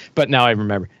it. But now I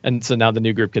remember. And so now the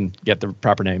new group can get the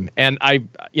proper name. And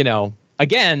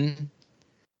again,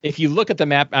 if you look at the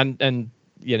map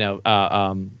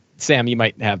Sam, you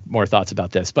might have more thoughts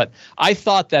about this, but I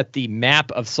thought that the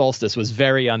map of Solstice was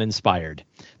very uninspired.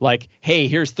 Like, hey,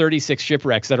 here's 36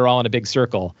 shipwrecks that are all in a big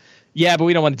circle. Yeah, but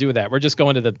we don't want to do that. We're just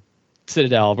going to the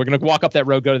Citadel. We're going to walk up that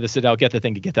road, go to the Citadel, get the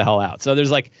thing to get the hell out. So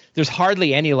there's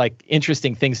hardly any like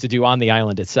interesting things to do on the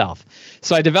island itself.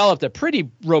 So I developed a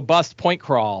pretty robust point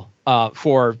crawl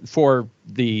for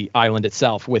the island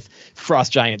itself, with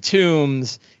frost giant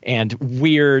tombs and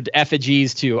weird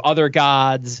effigies to other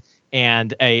gods.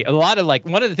 And a lot of like,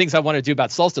 one of the things I wanted to do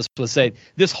about Solstice was say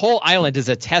this whole island is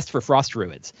a test for frost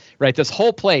druids, right? This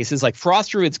whole place is like,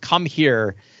 frost druids come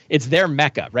here. It's their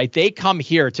mecca, right? They come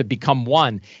here to become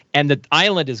one, and the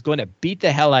island is going to beat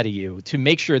the hell out of you to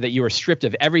make sure that you are stripped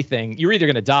of everything. You're either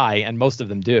going to die, and most of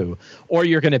them do, or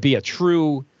you're going to be a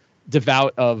true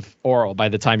devout of Auril by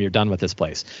the time you're done with this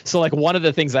place. So like, one of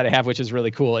the things that I have, which is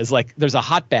really cool, is like, there's a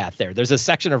hot bath there. There's a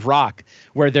section of rock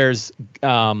where there's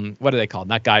what are they called?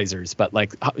 Not geysers, but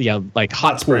like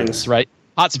hot springs, right?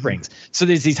 Hot springs. So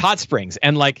there's these hot springs,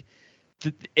 and like,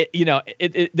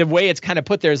 the way it's kind of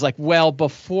put there is like, well,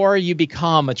 before you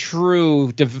become a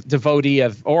true devotee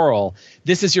of Auril,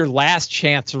 this is your last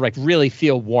chance to like really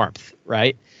feel warmth,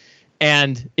 right?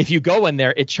 And if you go in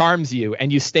there, it charms you,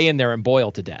 and you stay in there and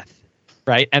boil to death,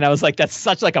 right? And I was like, that's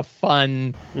such like a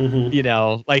fun,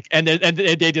 like, and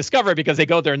they discover it because they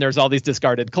go there and there's all these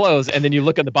discarded clothes, and then you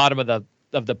look at the bottom of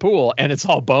the pool and it's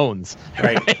all bones,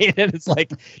 right? And it's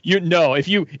like, if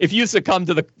you succumb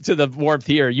to the warmth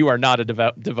here, you are not a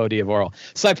devotee of Auril.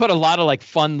 So I put a lot of like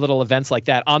fun little events like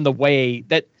that on the way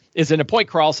that is in a point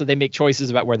crawl, so they make choices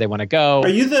about where they want to go. Are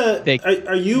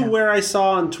you where I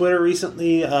saw on Twitter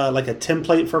recently like a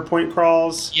template for point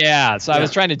crawls? Yeah, so I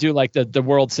was trying to do like the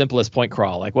world's simplest point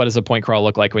crawl. Like, what does a point crawl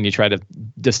look like when you try to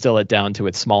distill it down to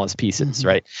its smallest pieces,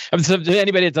 right? So to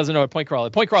anybody that doesn't know what point crawl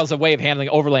is a way of handling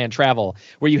overland travel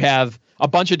where you have a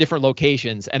bunch of different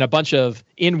locations and a bunch of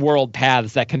in-world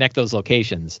paths that connect those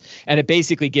locations. And it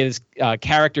basically gives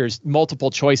characters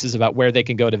multiple choices about where they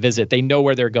can go to visit. They know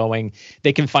where they're going.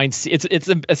 They can find it's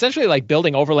essentially like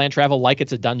building overland travel like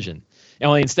it's a dungeon.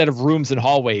 Only instead of rooms and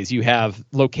hallways, you have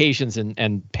locations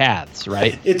and paths,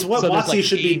 right? It's what WotC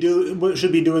should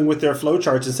be doing with their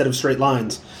flowcharts instead of straight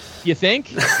lines. You think?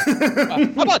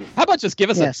 How about just give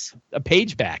us a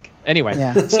page back? Anyway,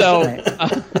 so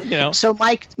So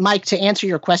Mike, to answer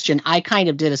your question, I kind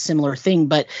of did a similar thing,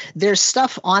 but there's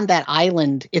stuff on that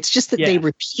island. It's just that they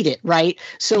repeat it, right?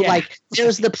 So like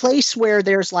there's the place where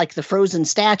there's like the frozen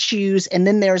statues, and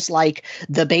then there's like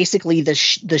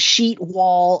the sheet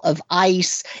wall of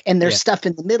ice, and there's stuff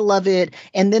in the middle of it,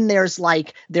 and then there's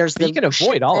you can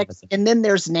avoid all of it, and then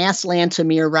there's Nass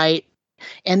Lantamir, right?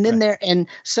 And then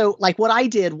so like what I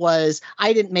did was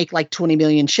I didn't make like 20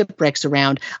 million shipwrecks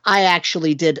around. I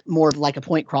actually did more of like a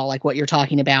point crawl, like what you're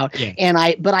talking about. Yeah. And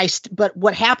but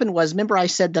what happened was, remember I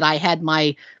said that I had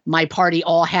my party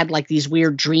all had like these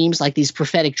weird dreams, like these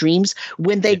prophetic dreams.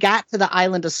 When they got to the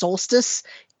island of Solstice,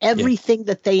 everything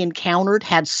that they encountered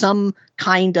had some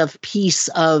kind of piece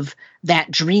of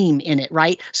that dream in it,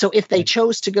 right? So if they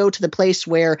chose to go to the place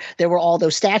where there were all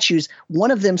those statues, one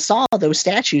of them saw those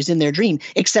statues in their dream,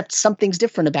 except something's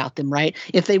different about them, right?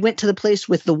 If they went to the place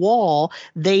with the wall,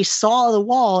 they saw the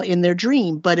wall in their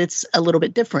dream, but it's a little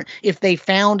bit different. If they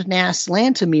found Nass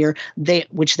Lantamir,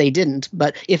 which they didn't,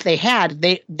 but if they had,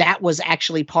 that was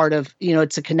actually part of,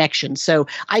 it's a connection. So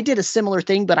I did a similar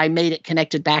thing, but I made it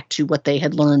connected back to what they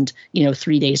had learned,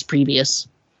 3 days previous.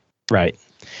 Right.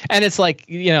 And it's like,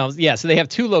 so they have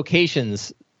two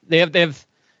locations. They've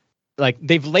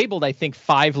labeled, I think,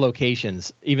 5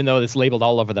 locations, even though it's labeled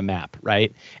all over the map,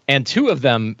 right? And 2 of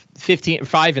them,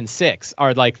 5 and 6,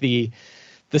 are like the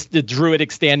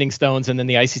druidic standing stones and then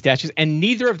the icy statues, and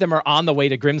neither of them are on the way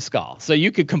to Grimskull. So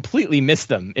you could completely miss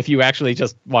them if you actually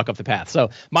just walk up the path. So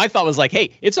my thought was like,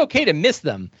 hey, it's okay to miss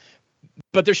them,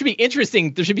 but there should be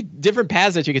different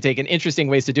paths that you could take and interesting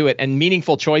ways to do it, and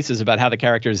meaningful choices about how the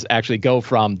characters actually go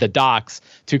from the docks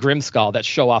to Grimskull that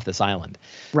show off this island.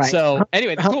 Right. So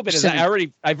anyway, the cool bit is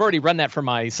I've already run that for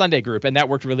my Sunday group, and that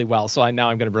worked really well. So now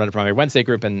I'm going to run it for my Wednesday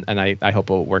group, and I hope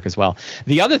it will work as well.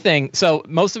 The other thing, so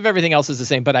most of everything else is the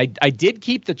same, but I did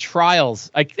keep the trials.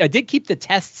 I did keep the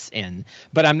tests in,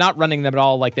 but I'm not running them at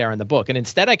all like they're in the book. And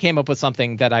instead I came up with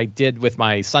something that I did with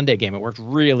my Sunday game. It worked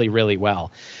really, really well,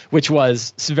 which was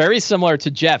very similar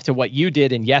to Jeff, to what you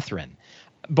did in Yethrin.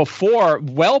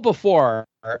 Well before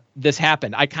this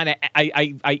happened, I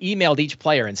emailed each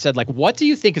player and said, like, what do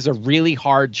you think is a really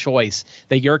hard choice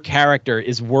that your character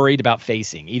is worried about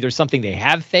facing? Either something they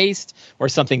have faced or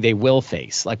something they will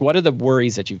face. Like, what are the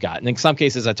worries that you've got? And in some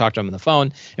cases, I talked to them on the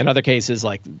phone. In other cases,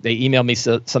 like, they emailed me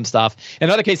some stuff. In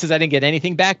other cases, I didn't get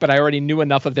anything back, but I already knew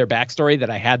enough of their backstory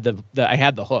that I had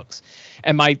the hooks.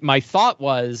 And my thought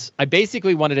was, I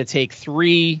basically wanted to take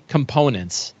 3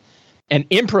 components and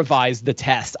improvise the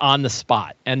test on the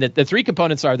spot. And the 3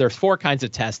 components there's 4 kinds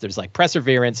of tests. There's like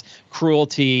perseverance,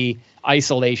 cruelty,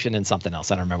 isolation, and something else.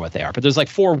 I don't remember what they are, but there's like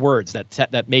 4 words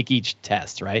that make each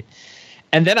test, right?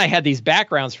 And then I had these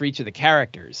backgrounds for each of the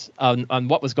characters on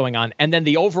what was going on. And then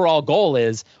the overall goal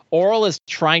is Auril is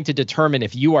trying to determine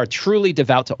if you are truly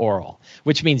devout to Auril,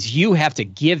 which means you have to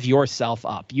give yourself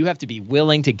up. You have to be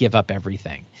willing to give up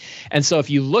everything. And so if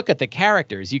you look at the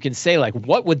characters, you can say, like,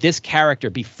 what would this character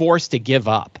be forced to give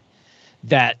up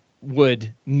that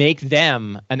would make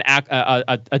them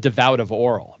a devout of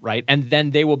Auril, right? And then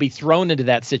they will be thrown into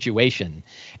that situation.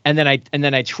 And then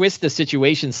I twist the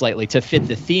situation slightly to fit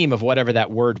the theme of whatever that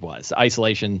word was: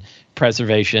 isolation,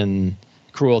 preservation,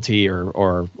 cruelty,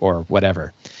 or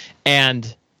whatever.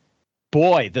 And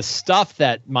boy, the stuff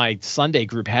that my Sunday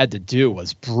group had to do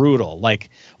was brutal. Like,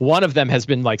 one of them has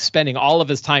been like spending all of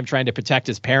his time trying to protect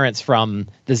his parents from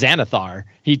the Xanathar.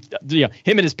 Him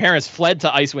and his parents fled to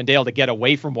Icewind Dale to get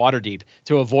away from Waterdeep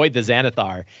to avoid the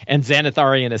Xanathar, and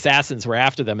Xanatharian assassins were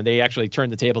after them, and they actually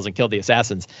turned the tables and killed the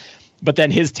assassins. But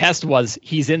then his test was,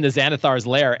 he's in the Xanathar's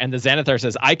lair, and the Xanathar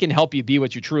says, I can help you be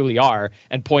what you truly are,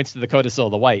 and points to the Codicil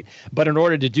the White. But in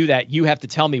order to do that, you have to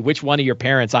tell me which one of your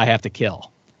parents I have to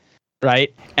kill.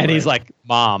 Right? And he's like,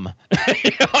 Mom.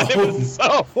 It was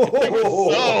so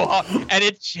hard. And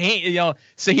it changed,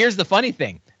 So here's the funny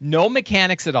thing. No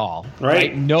mechanics at all.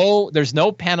 Right? No, there's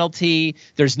no penalty.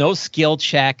 There's no skill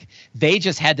check. They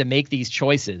just had to make these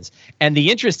choices. And the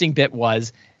interesting bit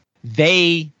was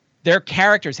their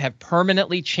characters have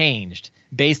permanently changed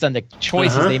based on the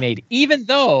choices they made, even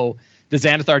though the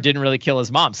Xanathar didn't really kill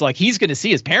his mom. So like he's going to see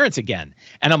his parents again.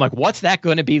 And I'm like, what's that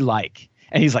going to be like?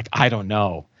 And he's like, I don't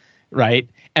know. Right.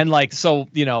 And like, so,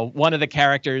 one of the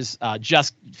characters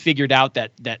just figured out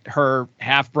that her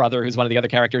half brother, who's one of the other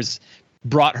characters,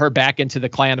 brought her back into the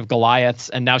clan of Goliaths.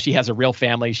 And now she has a real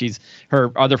family.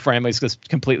 Her other family's this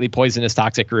completely poisonous,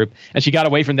 toxic group. And she got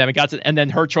away from them and then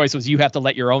her choice was, you have to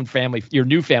let your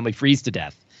new family freeze to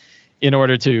death in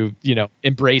order to,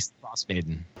 embrace the Frost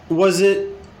Maiden. Was it,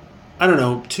 I don't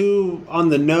know, too on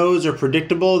the nose or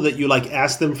predictable that you like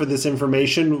asked them for this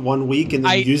information one week and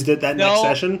then used it next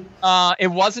session?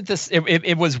 It wasn't this.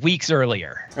 It was weeks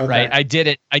earlier, right? I did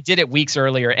it weeks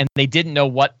earlier, and they didn't know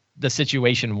what the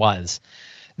situation was.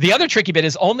 The other tricky bit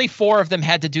is only 4 of them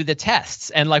had to do the tests,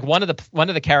 and like one of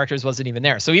the characters wasn't even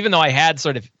there. So even though I had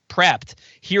sort of prepped,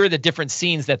 here are the different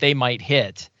scenes that they might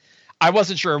hit, I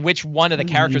wasn't sure which one of the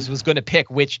characters was going to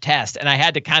pick which test, and I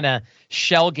had to kind of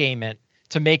shell game it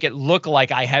to make it look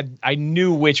like I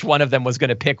knew which one of them was going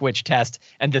to pick which test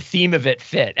and the theme of it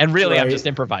fit. And really, I'm just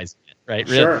improvising it, right?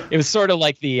 Sure. Really, it was sort of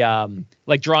like the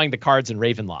like drawing the cards in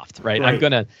Ravenloft, right?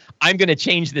 I'm gonna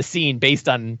change the scene based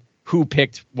on who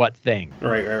picked what thing.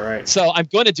 Right. So I'm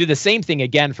going to do the same thing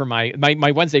again for my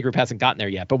Wednesday group. Hasn't gotten there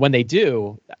yet, but when they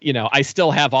do, I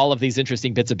still have all of these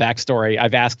interesting bits of backstory.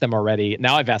 I've asked them already.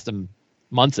 Now I've asked them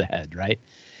months ahead, right?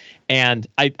 And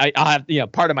I'll have,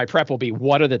 part of my prep will be,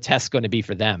 what are the tests going to be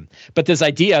for them? But this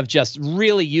idea of just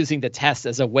really using the test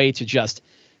as a way to just,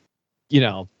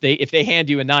 if they hand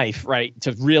you a knife, right,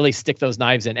 to really stick those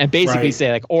knives in and basically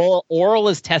say like, oral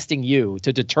is testing you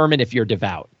to determine if you're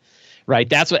devout. Right.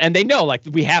 That's what, and they know, like,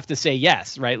 we have to say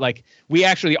yes. Right. Like, we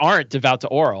actually aren't devout to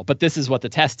oral, but this is what the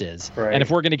test is. Right. And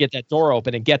if we're going to get that door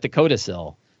open and get the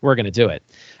codicil, we're going to do it.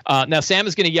 Now, Sam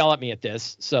is going to yell at me at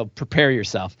this, so prepare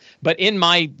yourself. But in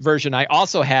my version, I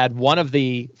also had one of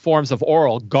the forms of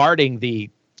oral guarding the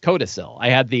codicil.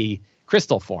 I had the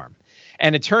crystal form.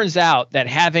 And it turns out that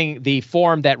having the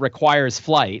form that requires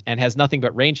flight and has nothing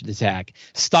but ranged attack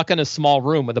stuck in a small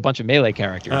room with a bunch of melee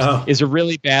characters is a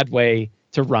really bad way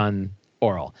to run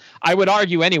oral. I would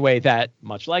argue anyway that,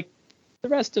 much like the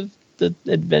rest of the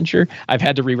adventure, I've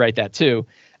had to rewrite that too,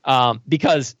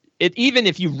 because even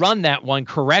if you run that one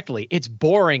correctly, it's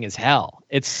boring as hell.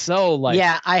 It's so like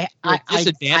I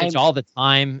disadvantage all the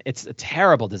time. It's a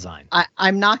terrible design.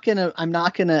 I'm not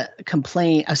gonna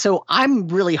complain. So I'm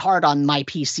really hard on my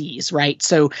PCs, right?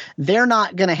 So they're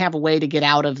not gonna have a way to get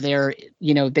out of their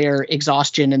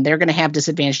exhaustion, and they're gonna have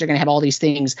disadvantage. They're gonna have all these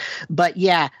things. But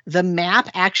yeah, the map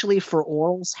actually for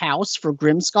Oral's house for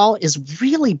Grimskull is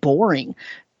really boring,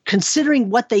 considering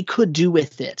what they could do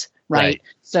with it, right?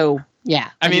 So.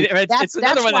 Yeah, I mean that's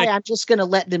why I'm just going to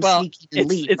let them sneak and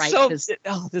lead, right?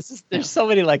 There's so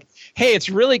many like, hey, it's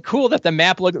really cool that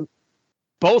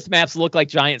both maps look like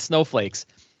giant snowflakes.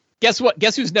 Guess what?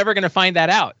 Guess who's never going to find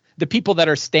that out? The people that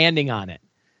are standing on it,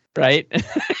 right?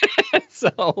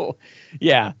 So,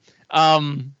 yeah.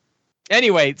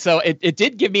 Anyway, so it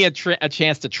did give me a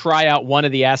chance to try out one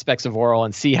of the aspects of oral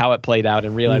and see how it played out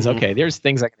and realize, okay, there's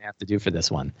things I'm going to have to do for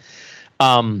this one.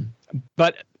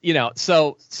 But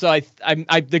so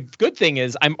the good thing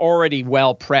is I'm already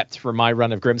well prepped for my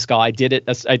run of Grimskull. I did it.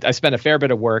 I spent a fair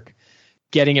bit of work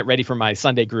getting it ready for my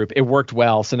Sunday group. It worked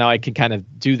well, so now I can kind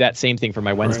of do that same thing for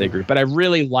my Wednesday group. But I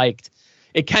really liked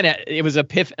it. It was an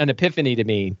epiphany to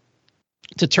me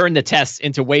to turn the tests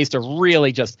into ways to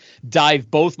really just dive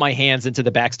both my hands into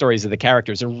the backstories of the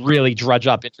characters and really drudge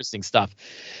up interesting stuff,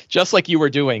 just like you were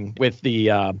doing with the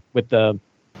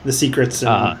secrets.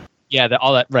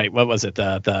 All that, right. What was it?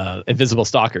 The Invisible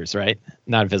Stalkers, right?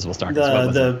 Not Invisible Stalkers.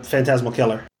 The Phantasmal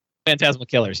Killer. Phantasmal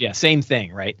Killers, yeah. Same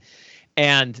thing, right?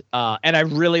 And I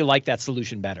really like that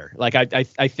solution better. Like, I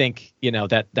think,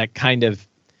 that kind of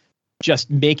just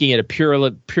making it a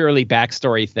purely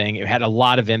backstory thing, it had a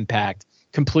lot of impact,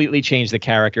 completely changed the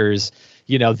characters.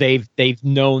 They've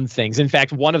known things. In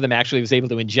fact, one of them actually was able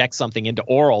to inject something into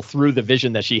Oral through the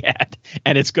vision that she had,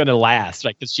 and it's going to last,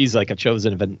 right? Because she's like a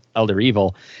chosen of an Elder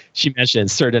Evil. She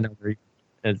mentioned certain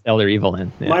Elder Evil.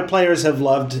 And my players have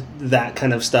loved that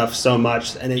kind of stuff so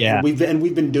much, and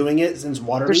we've been doing it since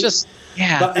Waterdeep. There's just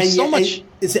much,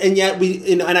 and yet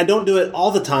we and I don't do it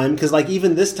all the time because like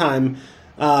even this time.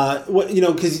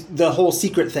 Because the whole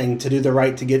secret thing to do the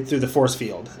right to get through the force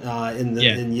field in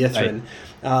Yithrin,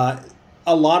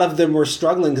 a lot of them were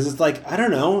struggling because it's like, I don't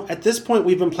know. At this point,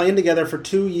 we've been playing together for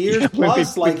 2 years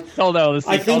plus.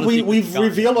 I think we've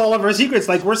revealed all of our secrets.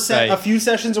 Like we're a few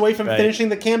sessions away from finishing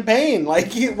the campaign.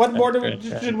 Like what more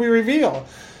should we reveal?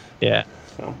 Yeah.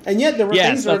 And yet there were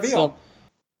things to reveal.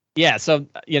 So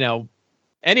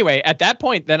anyway, at that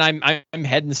point, then I'm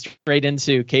heading straight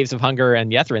into Caves of Hunger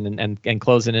and Ythryn and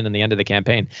closing in on the end of the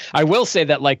campaign. I will say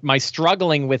that like my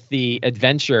struggling with the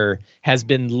adventure has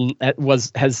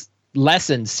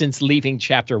lessened since leaving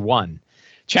chapter 1.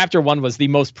 Chapter 1 was the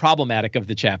most problematic of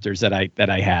the chapters that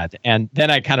I had, and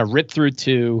then I kind of ripped through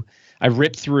 2. I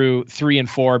ripped through 3 and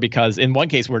 4 because in one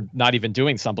case we're not even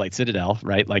doing Sunblight Citadel,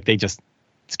 right? Like they just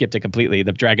skipped it completely.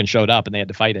 The dragon showed up and they had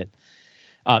to fight it.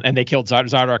 And they killed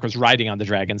Zardorak was riding on the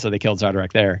dragon, so they killed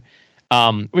Zardorak there,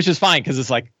 which is fine because it's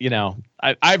like,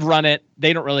 I've run it.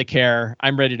 They don't really care.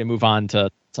 I'm ready to move on to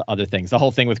other things. The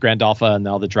whole thing with Grandolpha and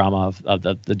all the drama of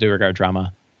the Duergar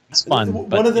drama. It's fun.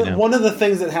 One of the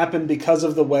things that happened because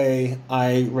of the way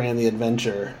I ran the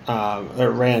adventure, or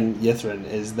ran Ythryn,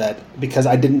 is that because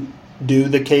I didn't do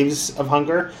the Caves of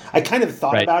Hunger, I kind of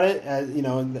thought about it,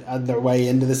 on their way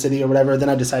into the city or whatever. Then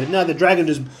I decided, no, the dragon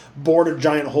just bored a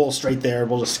giant hole straight there.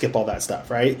 We'll just skip all that stuff,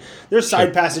 right? There's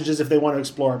side passages if they want to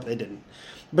explore, but they didn't.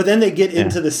 But then they get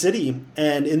into the city,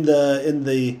 and in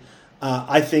the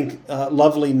I think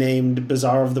lovely named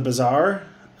Bazaar of the Bazaar,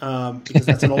 because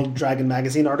that's an old Dragon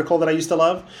magazine article that I used to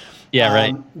love. Yeah,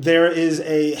 right. There is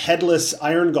a headless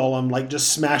iron golem, like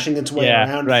just smashing its way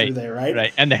around through there, right?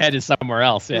 Right, and the head is somewhere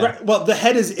else. Yeah. Right. Well, the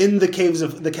head is in the caverns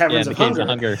of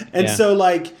hunger. And so,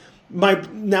 like,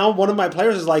 one of my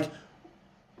players is like,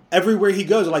 everywhere he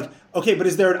goes, like, okay, but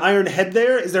is there an iron head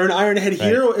there? Is there an iron head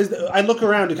here? I look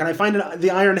around. Can I find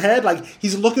the iron head? Like,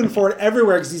 he's looking for it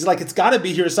everywhere because he's like, it's got to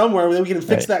be here somewhere. Then we can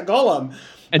fix that golem.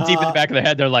 And deep in the back of the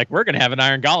head, they're like, we're going to have an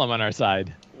iron golem on our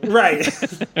side. Right.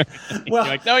 Well, you're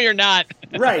like, no, you're not.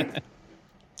 Right.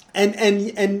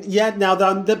 And yet now,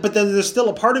 but then there's still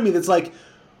a part of me that's like,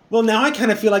 well, now I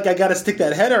kind of feel like I got to stick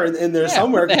that header in there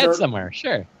somewhere. Put the head somewhere,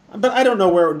 sure. But I don't know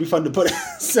where it would be fun to put it,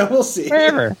 so we'll see.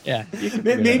 Wherever, yeah.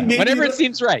 Whenever it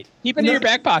seems right. Keep it in your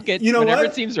back pocket. You know whenever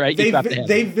what? it seems right,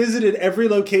 They've visited every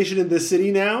location in the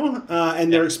city now,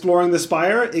 and they're exploring the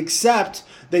Spire, except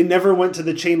they never went to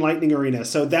the Chain Lightning Arena.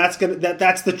 So that's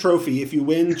the trophy. If you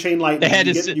win Chain Lightning,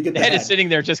 you get the head. Is sitting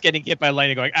there just getting hit by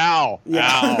lightning, going, ow,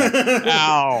 ow,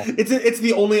 ow. It's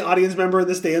the only audience member in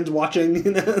the stands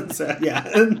watching. So,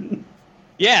 yeah.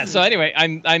 Yeah. So anyway,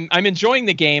 I'm enjoying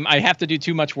the game. I have to do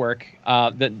too much work.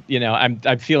 I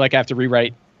feel like I have to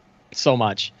rewrite so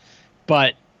much,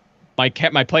 but my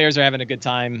players are having a good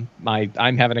time.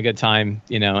 I'm having a good time.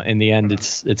 In the end,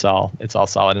 it's all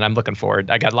solid, and I'm looking forward.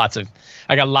 I got lots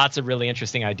of really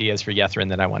interesting ideas for Ythryn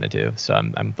that I want to do. So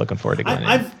I'm looking forward to going.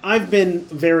 I've been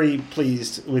very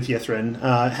pleased with Ythryn,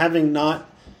 having not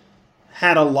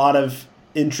had a lot of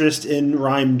interest in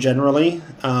Rime generally,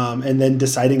 and then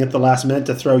deciding at the last minute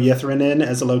to throw Ythryn in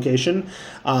as a location.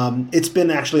 It's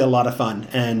been actually a lot of fun,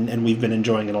 and we've been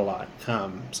enjoying it a lot.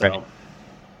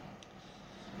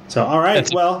 So all right.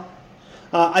 Well,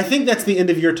 I think that's the end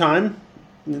of your time.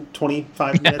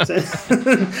 25 minutes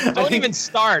in. Don't even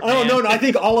start. Oh, no. I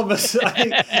think all of us.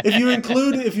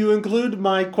 If you include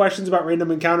my questions about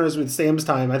random encounters with Sam's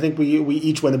time, I think we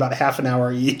each went about half an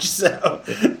hour each. So.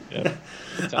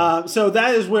 So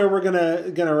that is where we're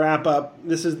gonna wrap up.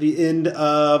 This is the end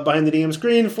of Behind the DM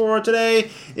Screen for today.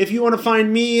 If you want to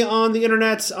find me on the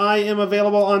internets, I am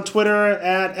available on Twitter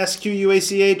at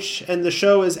SQUACH, and the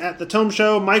show is at The Tome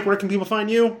Show. Mike, where can people find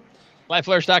you?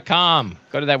 Flyflourish.com.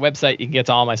 Go to that website. You can get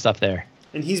to all my stuff there.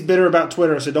 And he's bitter about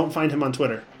Twitter, so don't find him on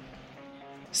Twitter.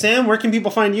 Sam, where can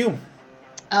people find you?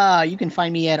 You can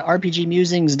find me at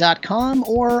rpgmusings.com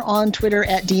or on Twitter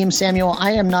at DM Samuel.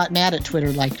 I am not mad at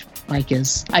Twitter like Mike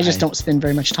is. I just don't spend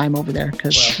very much time over there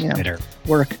because,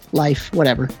 work, life,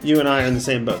 whatever. You and I are in the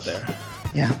same boat there.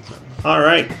 Yeah. All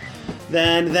right.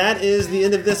 Then that is the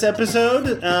end of this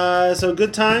episode. So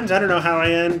good times. I don't know how I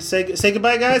end. Say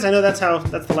goodbye, guys. I know that's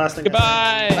the last thing.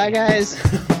 Goodbye. Bye, guys.